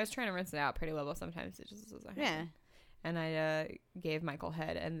 and I was trying to rinse it out pretty well, but sometimes it just doesn't happen. Yeah. And I gave Michael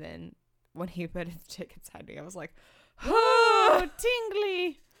head, and then when he put his dick inside me, I was like, oh,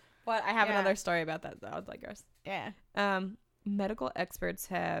 tingly. But I have another story about that, though. I'll digress. Yeah. Medical experts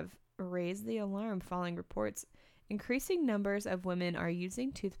have raised the alarm following reports increasing numbers of women are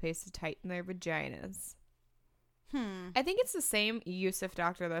using toothpaste to tighten their vaginas. I think it's the same Yusuf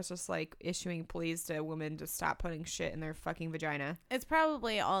doctor that's just like issuing pleas to women to stop putting shit in their fucking vagina. It's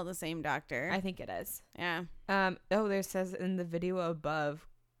probably all the same doctor. I think it is. Yeah. There says in the video above.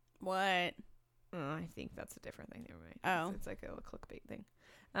 What? Oh, I think that's a different thing. Never mind. Oh. It's like a little clickbait thing.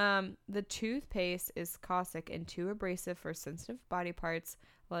 The toothpaste is caustic and too abrasive for sensitive body parts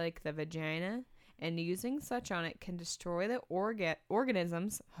like the vagina, and using such on it can destroy the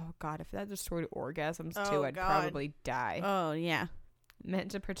organisms. Oh, God, if that destroyed orgasms, too, I'd probably die. Oh, yeah.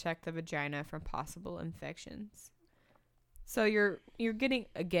 Meant to protect the vagina from possible infections. So you're getting,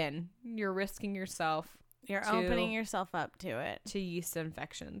 again, you're risking yourself. You're opening yourself up to it. To yeast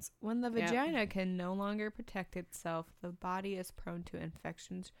infections. When the vagina can no longer protect itself, the body is prone to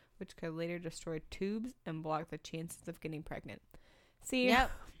infections, which could later destroy tubes and block the chances of getting pregnant. See,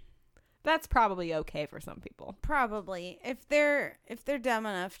 that's probably okay for some people. Probably. If they're dumb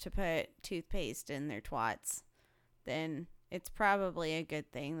enough to put toothpaste in their twats, then it's probably a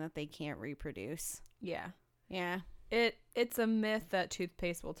good thing that they can't reproduce. Yeah. Yeah. It's a myth that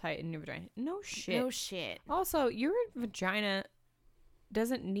toothpaste will tighten your vagina. No shit. No shit. Also, your vagina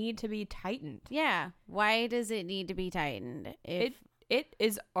doesn't need to be tightened. Yeah. Why does it need to be tightened? It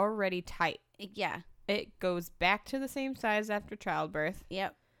is already tight. Yeah. It goes back to the same size after childbirth.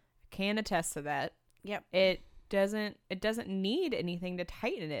 Yep. Can attest to that. Yep. It doesn't need anything to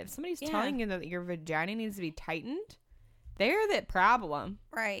tighten it. If somebody's telling you that your vagina needs to be tightened, they're the problem.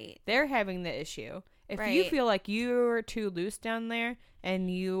 Right. They're having the issue. If you feel like you're too loose down there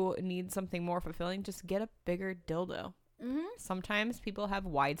and you need something more fulfilling, just get a bigger dildo. Mm-hmm. Sometimes people have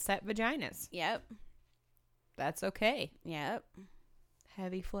wide set vaginas. Yep. That's okay. Yep.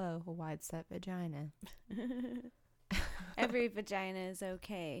 Heavy flow, wide set vagina. Every vagina is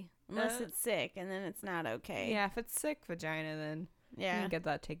okay. Unless it's sick, and then it's not okay. Yeah, if it's sick vagina, then you can get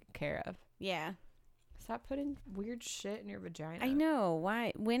that taken care of. Yeah. Stop putting weird shit in your vagina. I know.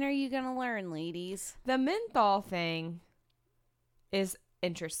 Why? When are you going to learn, ladies? The menthol thing is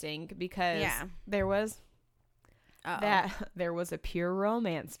interesting because there was a Pure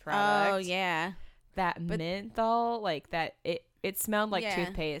Romance product. Oh, yeah. Menthol, like that, it smelled like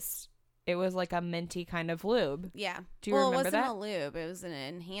toothpaste. it was like a minty kind of lube. Yeah. Do you remember that? It wasn't a lube. It was an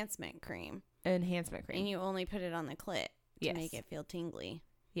enhancement cream. Enhancement cream. And you only put it on the clit to make it feel tingly.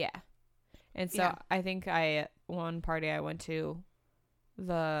 Yeah. And so I think one party I went to,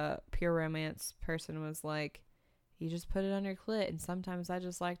 the Pure Romance person was like, you just put it on your clit, and sometimes I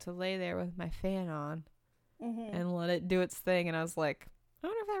just like to lay there with my fan on and let it do its thing. And I was like, I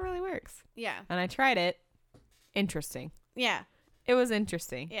wonder if that really works. Yeah. And I tried it. Interesting. Yeah. It was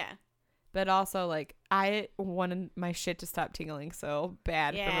interesting. Yeah. But also, like, I wanted my shit to stop tingling so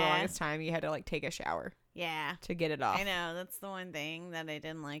bad for the longest time. You had to, like, take a shower. Yeah. To get it off. I know. That's the one thing that I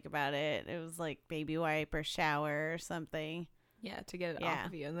didn't like about it. It was like baby wipe or shower or something. Yeah, to get it off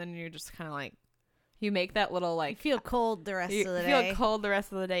of you. And then you're just kind of like, you make that little, like... You feel cold the rest of the day. You feel cold the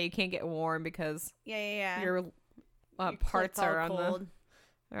rest of the day. You can't get warm because... Your parts are on cold.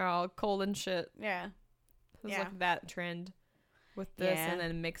 They're all cold and shit. Yeah. It was like that trend with this and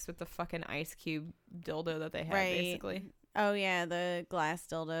then mixed with the fucking ice cube dildo that they had, basically. Oh, yeah, the glass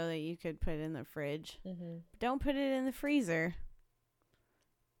dildo that you could put in the fridge. Don't put it in the freezer.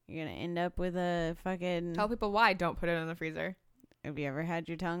 You're going to end up with a fucking... Tell people why don't put it in the freezer. Have you ever had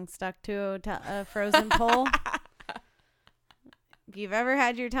your tongue stuck to a frozen pole? If you've ever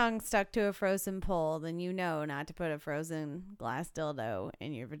had your tongue stuck to a frozen pole, then you know not to put a frozen glass dildo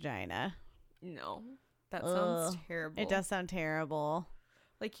in your vagina. No. That sounds terrible. It does sound terrible.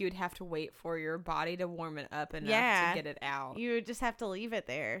 Like you would have to wait for your body to warm it up enough to get it out. You would just have to leave it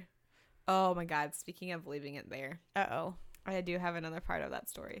there. Oh my God. Speaking of leaving it there. Uh-oh. I do have another part of that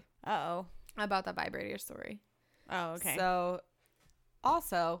story. Uh-oh. About the vibrator story. Oh, okay. So,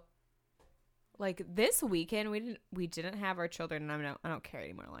 also, like this weekend, we didn't have our children, and I don't care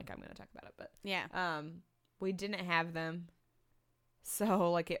anymore. Like I'm gonna talk about it, but we didn't have them.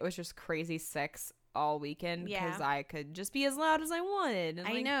 So like it was just crazy sex all weekend because I could just be as loud as I wanted. And,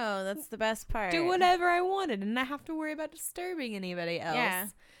 I know, that's the best part. Do whatever I wanted and not have to worry about disturbing anybody else. Yeah.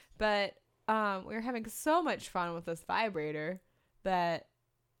 But we were having so much fun with this vibrator that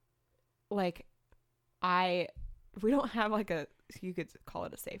like we don't have like you could call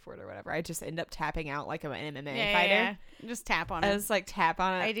it a safe word or whatever. I just end up tapping out like I'm an MMA fighter. Yeah. Just tap on it. I just like tap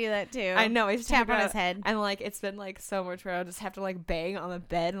on it. I do that too. I know. I just tap on his head. And like it's been like so much where I'll just have to like bang on the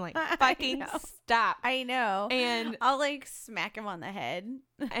bed and like fucking stop. I know. And I'll like smack him on the head.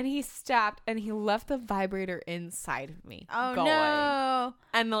 And he stopped and he left the vibrator inside of me. Oh no.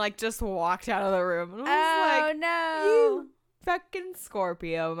 And like just walked out of the room. And I was like, no. You fucking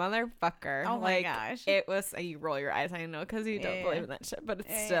Scorpio motherfucker. Oh my gosh. It was, you roll your eyes, I know, because you don't believe in that shit, but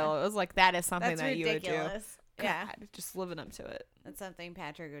it's still, it was like, that is something that ridiculous. You would do. Yeah. God, just living up to it. That's something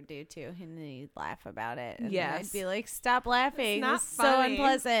Patrick would do too. And then he'd laugh about it. And I'd be like, stop laughing. It's not this is so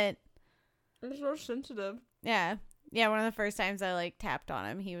unpleasant. It's so sensitive. Yeah. Yeah, one of the first times I like tapped on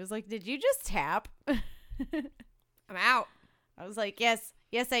him, he was like, did you just tap? I'm out. I was like, yes,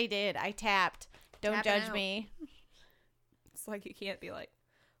 I did. I tapped. Don't judge me. It's like you can't be like,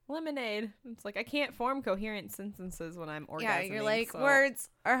 lemonade. It's like I can't form coherent sentences when I'm orgasming. Yeah, you're like, words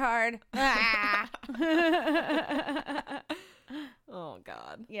are hard. Oh,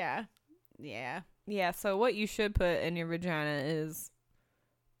 God. Yeah. Yeah. Yeah, so what you should put in your vagina is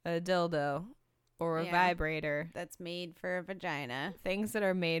a dildo or a vibrator. That's made for a vagina. Things that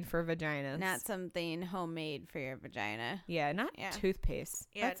are made for vaginas. Not something homemade for your vagina. Yeah, not toothpaste.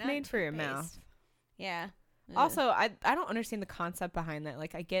 Yeah, that's made for your mouth. Yeah. Also, I don't understand the concept behind that.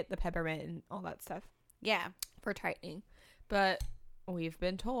 Like, I get the peppermint and all that stuff. Yeah. For tightening. But we've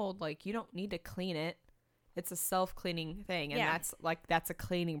been told, like, you don't need to clean it. It's a self-cleaning thing. And that's a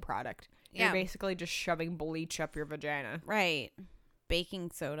cleaning product. Yeah. You're basically just shoving bleach up your vagina. Right.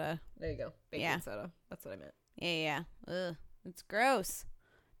 Baking soda. There you go. Baking soda. That's what I meant. Yeah. Ugh. It's gross.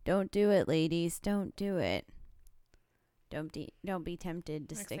 Don't do it, ladies. Don't do it. Don't be tempted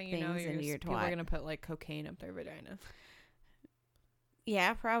to stick things into your twat. People are gonna put like cocaine up their vagina.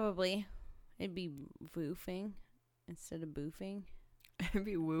 Yeah, probably. It'd be voofing instead of boofing. It'd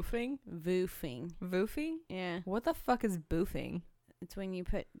be woofing? Voofing. Voofing? Yeah. What the fuck is boofing? It's when you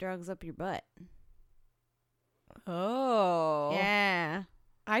put drugs up your butt. Oh. Yeah.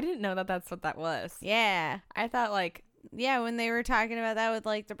 I didn't know that that's what that was. Yeah. I thought like... Yeah, when they were talking about that with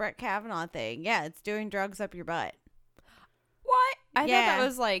like the Brett Kavanaugh thing. Yeah, it's doing drugs up your butt. What? I thought that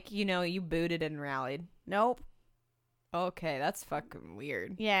was like, you booted and rallied. Nope. Okay, that's fucking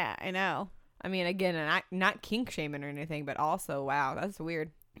weird. Yeah, I know. I mean, again, not kink shaming or anything, but also, wow, that's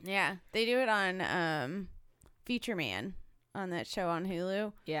weird. Yeah, they do it on Feature Man on that show on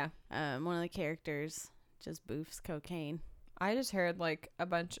Hulu. Yeah. One of the characters just boofs cocaine. I just heard like a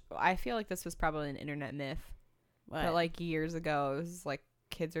bunch. I feel like this was probably an internet myth. What? But like years ago, it was like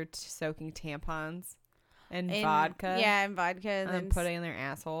kids are soaking tampons and vodka. Yeah, and vodka. And then putting in their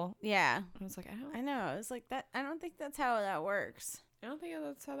asshole. Yeah. I was like, I know. It's like that. I don't think that's how that works. I don't think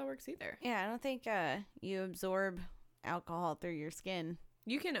that's how that works either. Yeah, I don't think you absorb alcohol through your skin.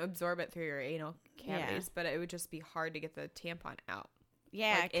 You can absorb it through your anal cavities, but it would just be hard to get the tampon out.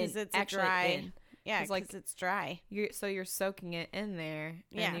 Yeah, because it's dry. Yeah, because it's dry. You're soaking it in there,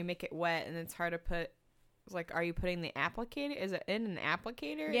 and you make it wet, and it's hard to put. It's like, are you putting the applicator? Is it in an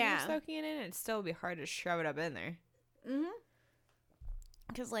applicator? Yeah, and you're soaking it in. It'd still be hard to shove it up in there.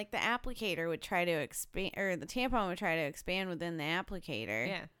 Because like the applicator would try to expand, or the tampon would try to expand within the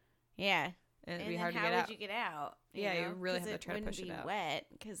applicator. Yeah. And it'd be hard to get out. How would you get out? You really have to try to push it out. Wet,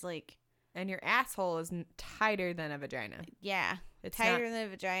 because like. And your asshole is tighter than a vagina. Yeah, it's tighter than a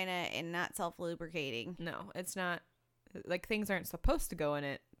vagina and not self-lubricating. No, it's not. Like, things aren't supposed to go in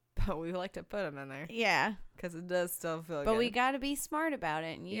it, but we like to put them in there. Yeah. Because it does still feel good. But we got to be smart about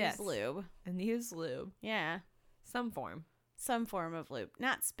it and use lube. And use lube. Yeah. Some form of lube.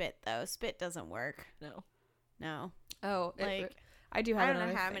 Not spit, though. Spit doesn't work. No. Oh, like, I do have I don't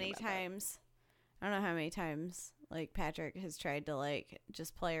know how many times like Patrick has tried to like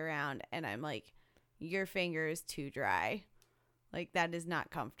just play around, and I'm like, your finger is too dry. Like, that is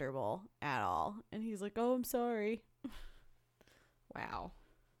not comfortable at all. And he's like, oh, I'm sorry. Wow.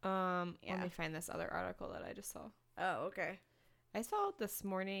 Let me find this other article that I just saw. Oh, okay. I saw it this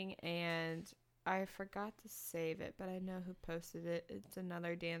morning and I forgot to save it, but I know who posted it. It's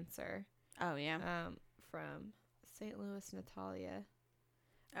another dancer. Oh, yeah. From St. Louis, Natalia.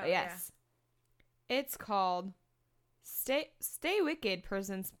 Oh, yes. Yeah. It's called Stay Wicked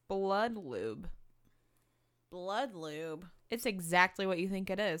presents Blood Lube. Blood lube? It's exactly what you think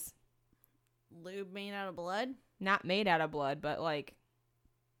it is. Lube made out of blood? Not made out of blood, but like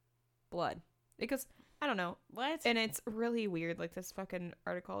blood. Because, I don't know. What? And it's really weird. Like, this fucking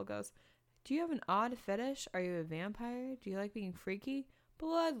article goes, do you have an odd fetish? Are you a vampire? Do you like being freaky?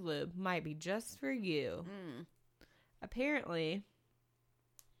 Blood lube might be just for you. Apparently,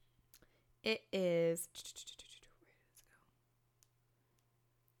 it is...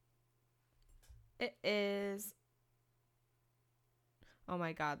 It is... Oh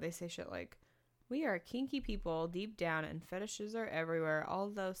my god, they say shit like, we are kinky people deep down and fetishes are everywhere,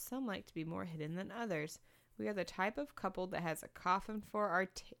 although some like to be more hidden than others. We are the type of couple that has a coffin for our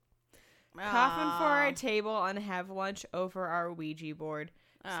table and have lunch over our Ouija board.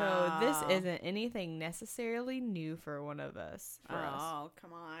 So this isn't anything necessarily new for one of us. Oh,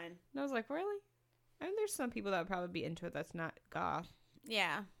 come on. And I was like, really? I mean, there's some people that would probably be into it that's not goth.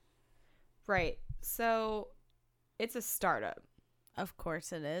 Yeah. Right. So it's a startup. Of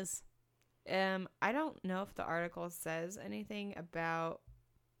course it is. I don't know if the article says anything about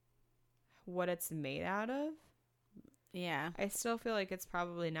what it's made out of. Yeah. I still feel like it's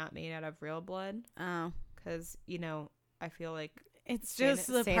probably not made out of real blood. Oh. Because, I feel like it's just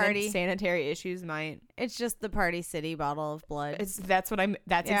the party sanitary issues might. It's just the Party City bottle of blood. That's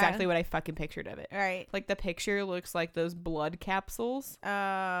exactly what I fucking pictured of it. Right. Like, the picture looks like those blood capsules.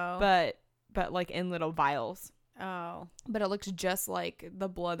 Oh. But like in little vials. Oh. But it looks just like the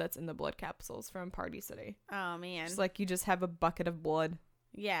blood that's in the blood capsules from Party City. Oh, man. It's like you just have a bucket of blood.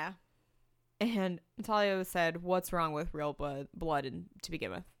 Yeah. And Natalia said, what's wrong with real blood and to begin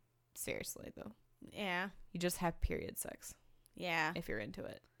with? Seriously, though. Yeah. You just have period sex. Yeah. If you're into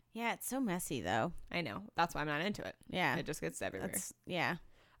it. Yeah, it's so messy, though. I know. That's why I'm not into it. Yeah. It just gets everywhere. Yeah.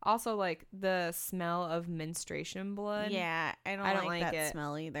 Also, like, the smell of menstruation blood. Yeah, I don't like that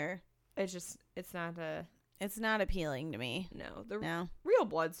smell either. It's not appealing to me. No. Real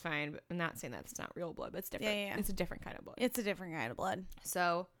blood's fine, but I'm not saying that's not real blood, but it's different. Yeah. It's a different kind of blood. It's a different kind of blood.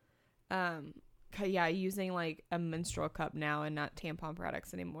 So, using like a menstrual cup now and not tampon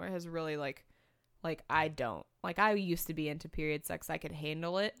products anymore has really like I don't. Like, I used to be into period sex. I could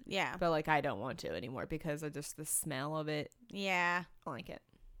handle it. Yeah. But like, I don't want to anymore because of just the smell of it. Yeah. I don't like it.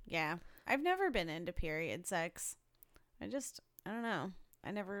 Yeah. I've never been into period sex. I don't know. I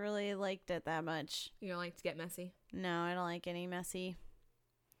never really liked it that much. You don't like to get messy? No, I don't like any messy.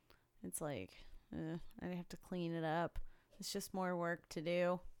 It's like, I'd have to clean it up. It's just more work to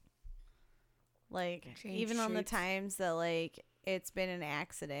do. Like, even on the times that, like, it's been an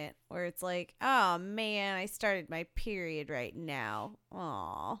accident where it's like, oh, man, I started my period right now.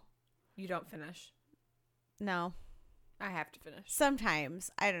 Aw. You don't finish? No. I have to finish.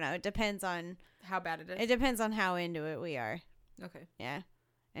 Sometimes. I don't know. It depends on how bad it is. It depends on how into it we are. Okay. Yeah.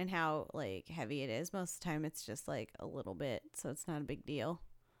 And how, like, heavy it is. Most of the time it's just, like, a little bit, so it's not a big deal.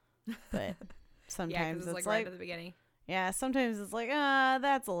 But sometimes it's like right at the beginning. Yeah, sometimes it's like,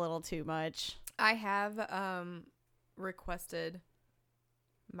 that's a little too much. I have requested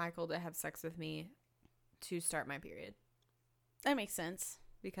Michael to have sex with me to start my period. That makes sense.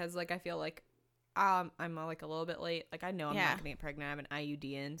 Because, like, I feel like I'm like a little bit late. Like, I know I'm not gonna get pregnant. I have an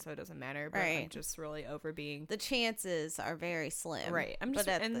IUD in, so it doesn't matter. But I'm just really over being. The chances are very slim. Right. I'm just.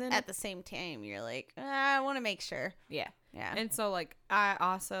 But at the same time, you're like, I want to make sure. Yeah. Yeah. And so, like, I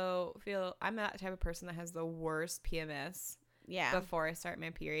also feel I'm that type of person that has the worst PMS. Yeah. Before I start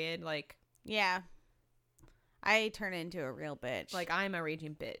my period, like. Yeah. I turn into a real bitch. Like, I'm a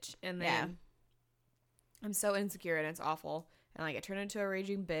raging bitch, and then I'm so insecure, and it's awful. And like, I turn into a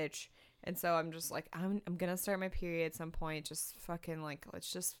raging bitch. And so I'm just like, I'm going to start my period at some point. Just fucking like,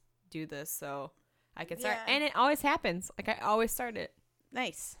 let's just do this so I can start. Yeah. And it always happens. Like, I always start it.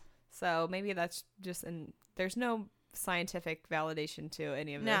 Nice. So maybe that's just, there's no scientific validation to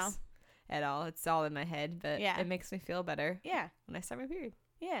any of this at all. It's all in my head, but it makes me feel better. Yeah. When I start my period.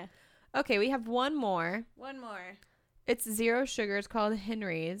 Yeah. Okay, we have one more. It's 0 sugar. It's called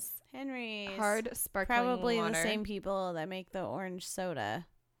Henry's. Hard sparkling Probably water. the same people that make the orange soda,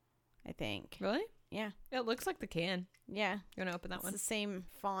 I think. Really? Yeah. It looks like the can. Yeah. You want to open that one? It's the same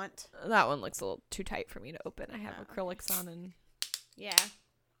font. That one looks a little too tight for me to open. I have acrylics on and... Yeah.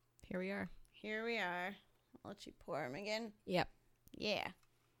 Here we are. I'll let you pour them again. Yep. Yeah.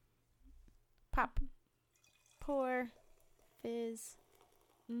 Pop. Pour. Fizz.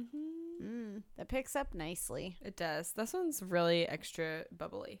 That picks up nicely. It does. This one's really extra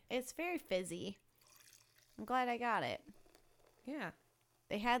bubbly. It's very fizzy. I'm glad I got it. Yeah.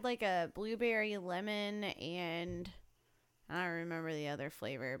 They had like a blueberry lemon and I don't remember the other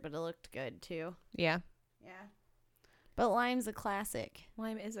flavor, but it looked good too. Yeah. Yeah. But lime's a classic.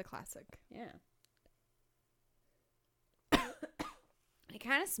 Lime is a classic. Yeah. It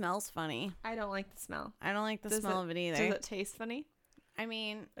kind of smells funny. I don't like the smell. I don't like the smell of it either. Does it taste funny? I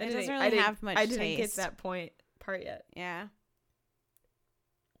mean, it doesn't really have much taste. I didn't get that part yet. Yeah.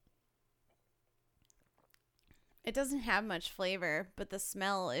 It doesn't have much flavor, but the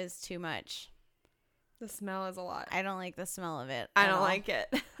smell is too much. The smell is a lot. I don't like the smell of it. I don't like it.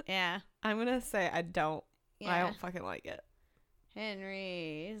 Yeah. I'm going to say I don't. Yeah. I don't fucking like it.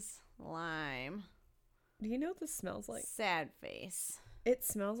 Henry's lime. Do you know what this smells like? Sad face. It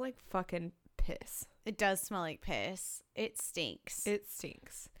smells like fucking piss. It does smell like piss. It stinks.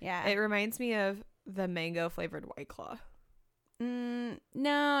 Yeah. It reminds me of the mango flavored White Claw. No,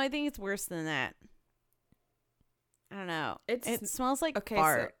 I think it's worse than that. I don't know. It smells like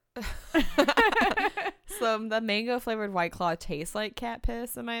fart. So the mango flavored White Claw tastes like cat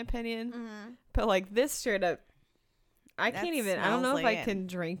piss in my opinion. But like this straight up, I can't even. I don't know if I can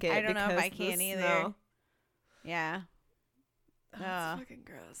drink it. I don't know if I can either. Yeah. Oh, it's fucking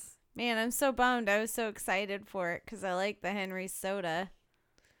gross. Man, I'm so bummed. I was so excited for it because I like the Henry's soda.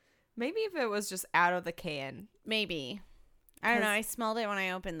 Maybe if it was just out of the can. Maybe. I don't know. I smelled it when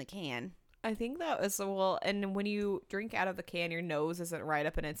I opened the can. I think that was, well, and when you drink out of the can, your nose isn't right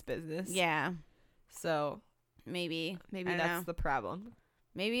up in its business. Yeah. So. Maybe that's the problem.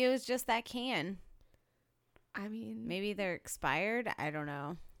 Maybe it was just that can. I mean. Maybe they're expired. I don't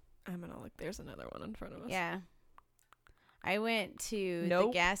know. I'm going to look. There's another one in front of us. Yeah. I went to the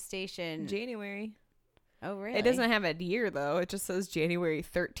gas station. January. Oh, really? It doesn't have a year, though. It just says January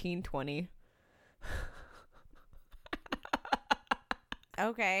 13/20.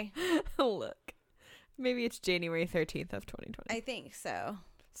 Okay. Look. Maybe it's January 13th of 2020. I think so.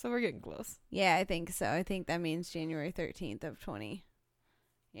 So we're getting close. Yeah, I think so. I think that means January 13th of 20.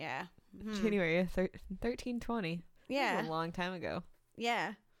 Yeah. January 13/20. Yeah. That was a long time ago.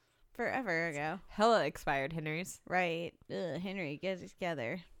 Yeah. Forever ago. Hella expired, Henry's. Right. Ugh, Henry, get it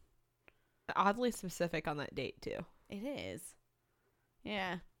together. Oddly specific on that date, too. It is.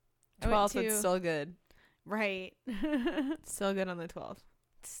 Yeah. 12th, it's still good. Right. Still good on the 12th.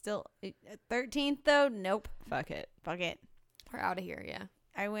 Still. 13th, though? Nope. Fuck it. We're out of here, yeah.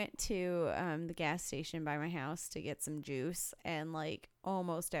 I went to the gas station by my house to get some juice, and, like,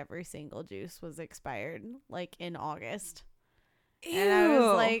 almost every single juice was expired, like, in August. Ew. And I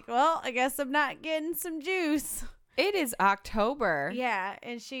was like, well, I guess I'm not getting some juice. It is October. Yeah.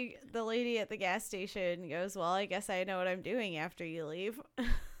 And the lady at the gas station goes, well, I guess I know what I'm doing after you leave.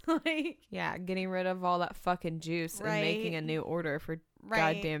 Like, yeah, getting rid of all that fucking juice and making a new order for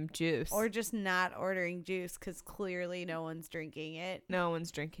goddamn juice. Or just not ordering juice because clearly no one's drinking it. No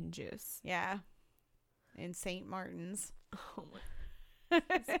one's drinking juice. Yeah. In St. Martin's. Oh my.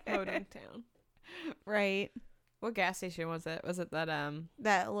 It's Podunk Town. Right. What gas station was it? Was it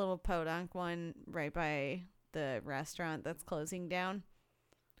that little podunk one right by the restaurant that's closing down?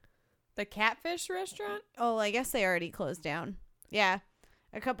 The Catfish restaurant? Oh, I guess they already closed down. Yeah.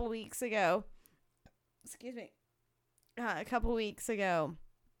 A couple weeks ago.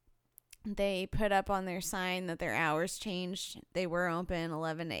 they put up on their sign that their hours changed. They were open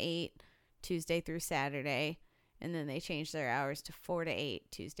 11 to 8 Tuesday through Saturday, and then they changed their hours to 4 to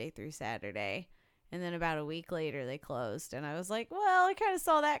 8 Tuesday through Saturday. And then about a week later, they closed. And I was like, well, I kind of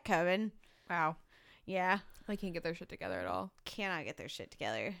saw that coming. Wow. Yeah. They can't get their shit together at all. Cannot get their shit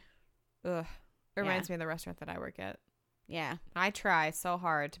together. Ugh. It reminds me of the restaurant that I work at. Yeah. I try so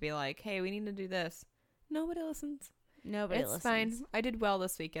hard to be like, hey, we need to do this. Nobody listens. Nobody listens. It's fine. I did well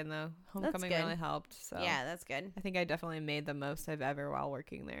this weekend, though. Homecoming really helped. So yeah, that's good. I think I definitely made the most I've ever while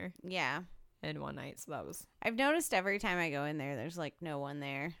working there. Yeah. In one night. So that was... I've noticed every time I go in there, there's like no one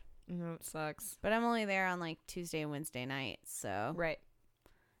there. No, it sucks. But I'm only there on like Tuesday and Wednesday nights, so... Right.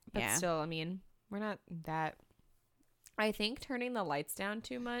 But still, I mean, we're not that... I think turning the lights down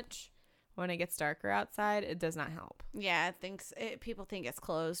too much when it gets darker outside, it does not help. Yeah, people think it's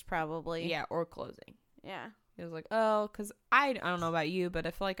closed, probably. Yeah, or closing. Yeah. It was like, oh, because I don't know about you, but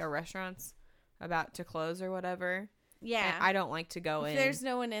I feel like a restaurant's about to close or whatever. Yeah. I don't like to go in. If there's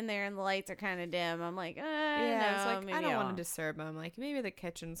no one in there and the lights are kind of dim, I'm like, yeah, no, it's like, I don't want to disturb them. Like, maybe the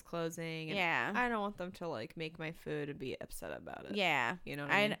kitchen's closing. And yeah. I don't want them to, like, make my food and be upset about it. Yeah. You know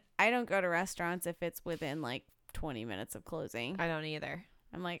what I mean? I don't go to restaurants if it's within, like, 20 minutes of closing. I don't either.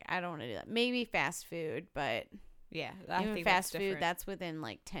 I'm like, I don't want to do that. Maybe fast food, but yeah, even fast food, that's within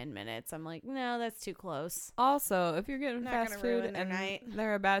like 10 minutes. I'm like, no, that's too close. Also, if you're getting fast food and night.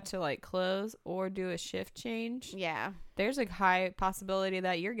 They're about to like close or do a shift change, yeah, there's a high possibility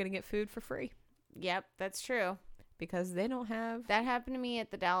that you're gonna get food for free. Yep, that's true. Because they don't have... That happened to me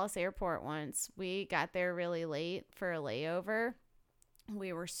at the Dallas airport once. We got there really late for a layover.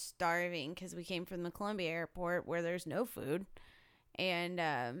 We were starving because we came from the Columbia airport where there's no food.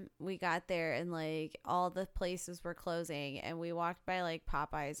 And we got there and like all the places were closing, and we walked by like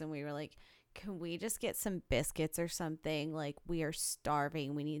Popeyes and we were like, can we just get some biscuits or something? Like, we are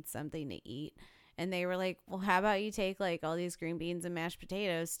starving. We need something to eat. And they were like, well, how about you take like all these green beans and mashed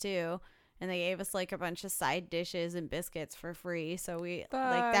potatoes too? And they gave us like a bunch of side dishes and biscuits for free. So we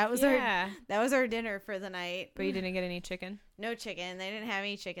that was our dinner for the night. But you didn't get any chicken? No chicken. They didn't have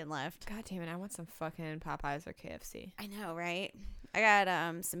any chicken left. God damn it. I want some fucking Popeyes or KFC. I know, right? I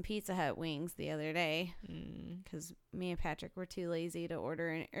got some Pizza Hut wings the other day because me and Patrick were too lazy to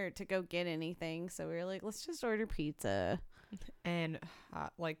order or to go get anything. So we were like, let's just order pizza. And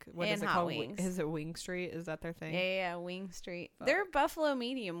like, what is it hot called? Wings. Is it Wing Street? Is that their thing? Yeah, Wing Street. Their buffalo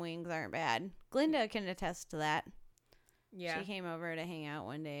medium wings aren't bad. Glinda can attest to that. Yeah. She came over to hang out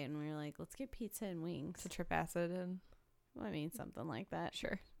one day and we were like, let's get pizza and wings. To trip acid and... Well, I mean, something like that.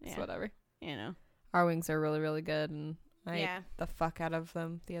 Sure. It's whatever. You know. Our wings are really, really good, and I ate Yeah. the fuck out of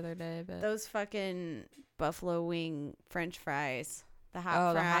them the other day. But Those fucking buffalo wing French fries. The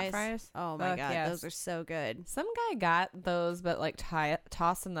hot fries. The hot fries? Oh my Fuck, God. yes. Those are so good. Some guy got those, but like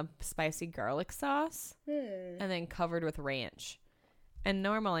tossed in the spicy garlic sauce and then covered with ranch. And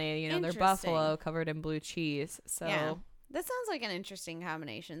normally, you know, they're buffalo covered in blue cheese. So yeah. That sounds like an interesting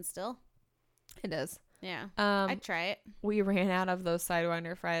combination still. It is. Yeah. I'd try it. We ran out of those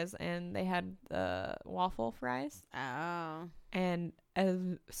Sidewinder fries, and they had the waffle fries. Oh. And as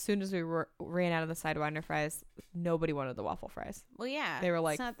soon as we ran out of the Sidewinder fries, nobody wanted the waffle fries. Well, yeah. They were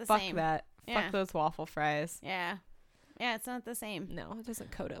like, fuck that. Yeah. Fuck those waffle fries. Yeah. Yeah, it's not the same. No, it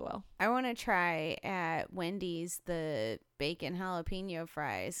doesn't coat it well. I want to try at Wendy's the bacon jalapeno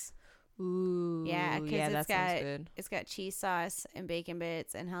fries. Ooh. Yeah, because good. It's got cheese sauce and bacon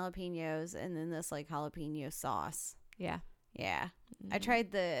bits and jalapenos and then this like jalapeno sauce. Yeah. Yeah. I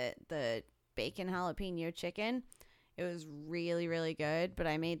tried the bacon jalapeno chicken. It was really, really good, but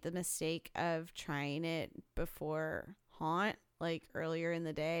I made the mistake of trying it before Haunt, like earlier in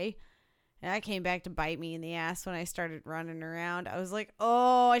the day. And that came back to bite me in the ass when I started running around. I was like,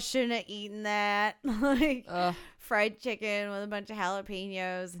 oh, I shouldn't have eaten that. Like fried chicken with a bunch of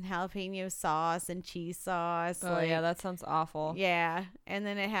jalapenos and jalapeno sauce and cheese sauce. Oh, yeah, that sounds awful. Yeah. And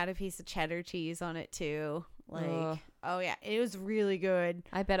then it had a piece of cheddar cheese on it, too. Like, oh, yeah. It was really good.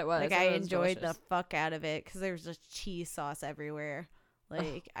 I bet it was. Like, I enjoyed the fuck out of it because there was just cheese sauce everywhere.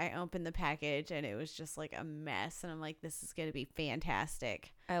 Like, I opened the package and it was just like a mess. And I'm like, this is going to be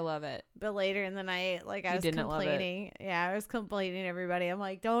fantastic. I love it. But later in the night, like, I was complaining. Yeah, I was complaining to everybody. I'm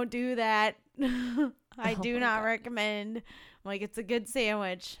like, don't do that. I do not recommend. I'm like, it's a good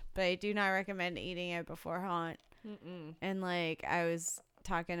sandwich, but I do not recommend eating it before Haunt. And, like, I was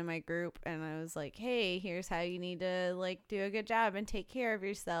talking to my group and I was like, hey, here's how you need to, like, do a good job and take care of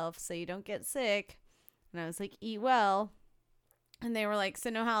yourself so you don't get sick. And I was like, eat well. And they were like,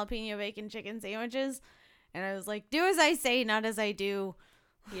 so no jalapeno bacon chicken sandwiches? And I was like, do as I say, not as I do.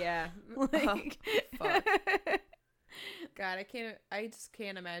 Yeah. Like, fuck. God, I just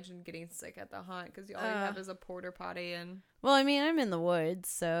can't imagine getting sick at the haunt because all you have is a porta potty and. Well, I mean, I'm in the woods,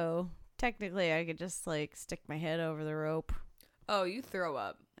 so technically I could just like stick my head over the rope. Oh, you throw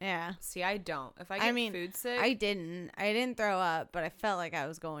up. Yeah. See, I don't. If I get food sick. I didn't throw up, but I felt like I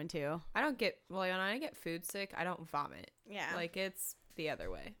was going to. I don't get, well, when I get food sick, I don't vomit. Yeah. Like, it's the other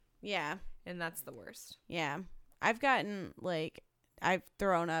way. Yeah. And that's the worst. Yeah. I've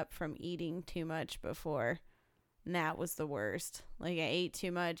thrown up from eating too much before. And that was the worst. Like, I ate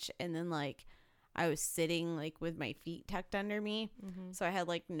too much, and then, like, I was sitting, like, with my feet tucked under me. Mm-hmm. So I had,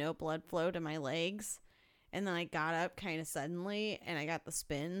 like, no blood flow to my legs. And then I got up kind of suddenly, and I got the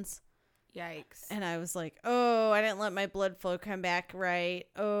spins. Yikes. And I was like, oh, I didn't let my blood flow come back right.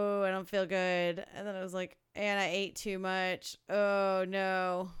 Oh, I don't feel good. And then I was like, and I ate too much. Oh,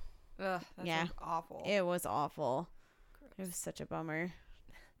 no. Ugh, that sounds awful. It was awful. Gross. It was such a bummer.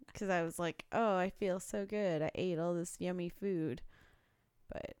 Because I was like, oh, I feel so good. I ate all this yummy food.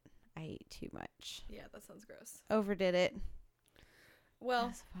 But I ate too much. Yeah, that sounds gross. Overdid it. Well,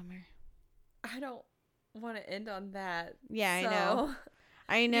 that's a bummer. I don't want to end on that. Yeah, so.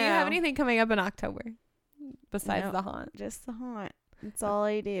 I know. Do you have anything coming up in October besides the haunt? Just the haunt. That's all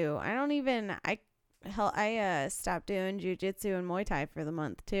I do. I stopped doing jujitsu and Muay Thai for the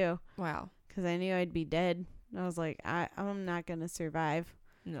month too. Wow. Because I knew I'd be dead. I was like, I'm not gonna survive.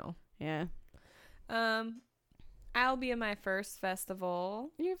 No. Yeah. I'll be in my first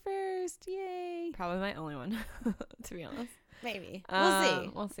festival. Your first, yay! Probably my only one, to be honest. Maybe we'll see.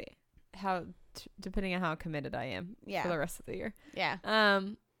 We'll see how, depending on how committed I am. Yeah. For the rest of the year. Yeah.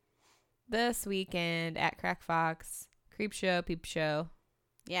 This weekend at Crack Fox, Creep Show, Peep Show.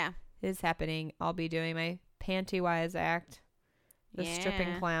 Yeah. Is happening. I'll be doing my Panty Wise act. The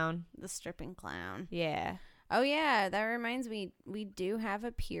stripping clown. The stripping clown. Yeah. Oh yeah, that reminds me. We do have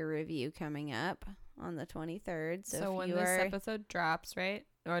a peer review coming up on the 23rd. So when this episode drops, right?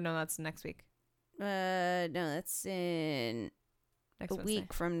 Or no, that's next week. No, that's in Next a Wednesday.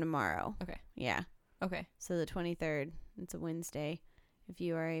 week from tomorrow. Okay. Yeah. Okay. So the 23rd. It's a Wednesday. If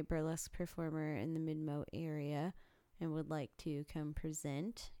you are a burlesque performer in the Midmo area and would like to come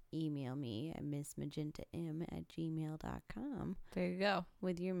present, email me at missmagentaM@gmail.com. There you go.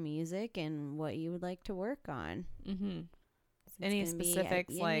 With your music and what you would like to work on. Mm-hmm. Any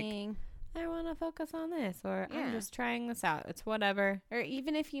specifics like, I want to focus on this, or I'm just trying this out. It's whatever. Or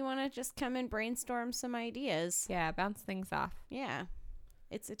even if you want to just come and brainstorm some ideas. Yeah, bounce things off. Yeah.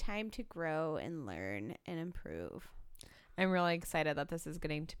 It's a time to grow and learn and improve. I'm really excited that this is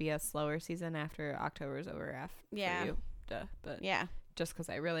getting to be a slower season after October's over. For you. Duh. But yeah. Just because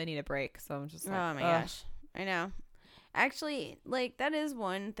I really need a break, so I'm just like, oh my gosh. I know. Actually, like, that is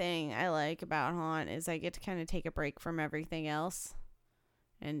one thing I like about Haunt is I get to kind of take a break from everything else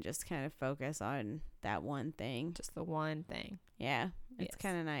and just kind of focus on that one thing. Just the one thing. Yeah. It's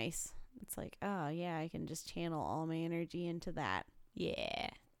kind of nice. It's like, oh, yeah, I can just channel all my energy into that. Yeah.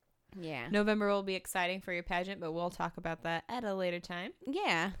 Yeah. November will be exciting for your pageant, but we'll talk about that at a later time.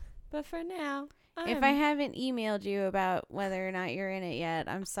 Yeah. But for now, if I haven't emailed you about whether or not you're in it yet,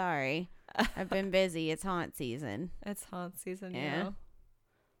 I'm sorry. I've been busy. It's haunt season. It's haunt season, yeah. You know.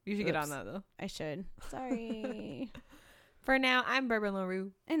 You should get on that, though. I should. Sorry. For now, I'm Bourbon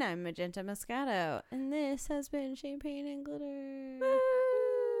LaRue. And I'm Magenta Moscato. And this has been Champagne and Glitter. Woo!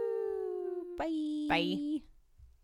 Bye. Bye.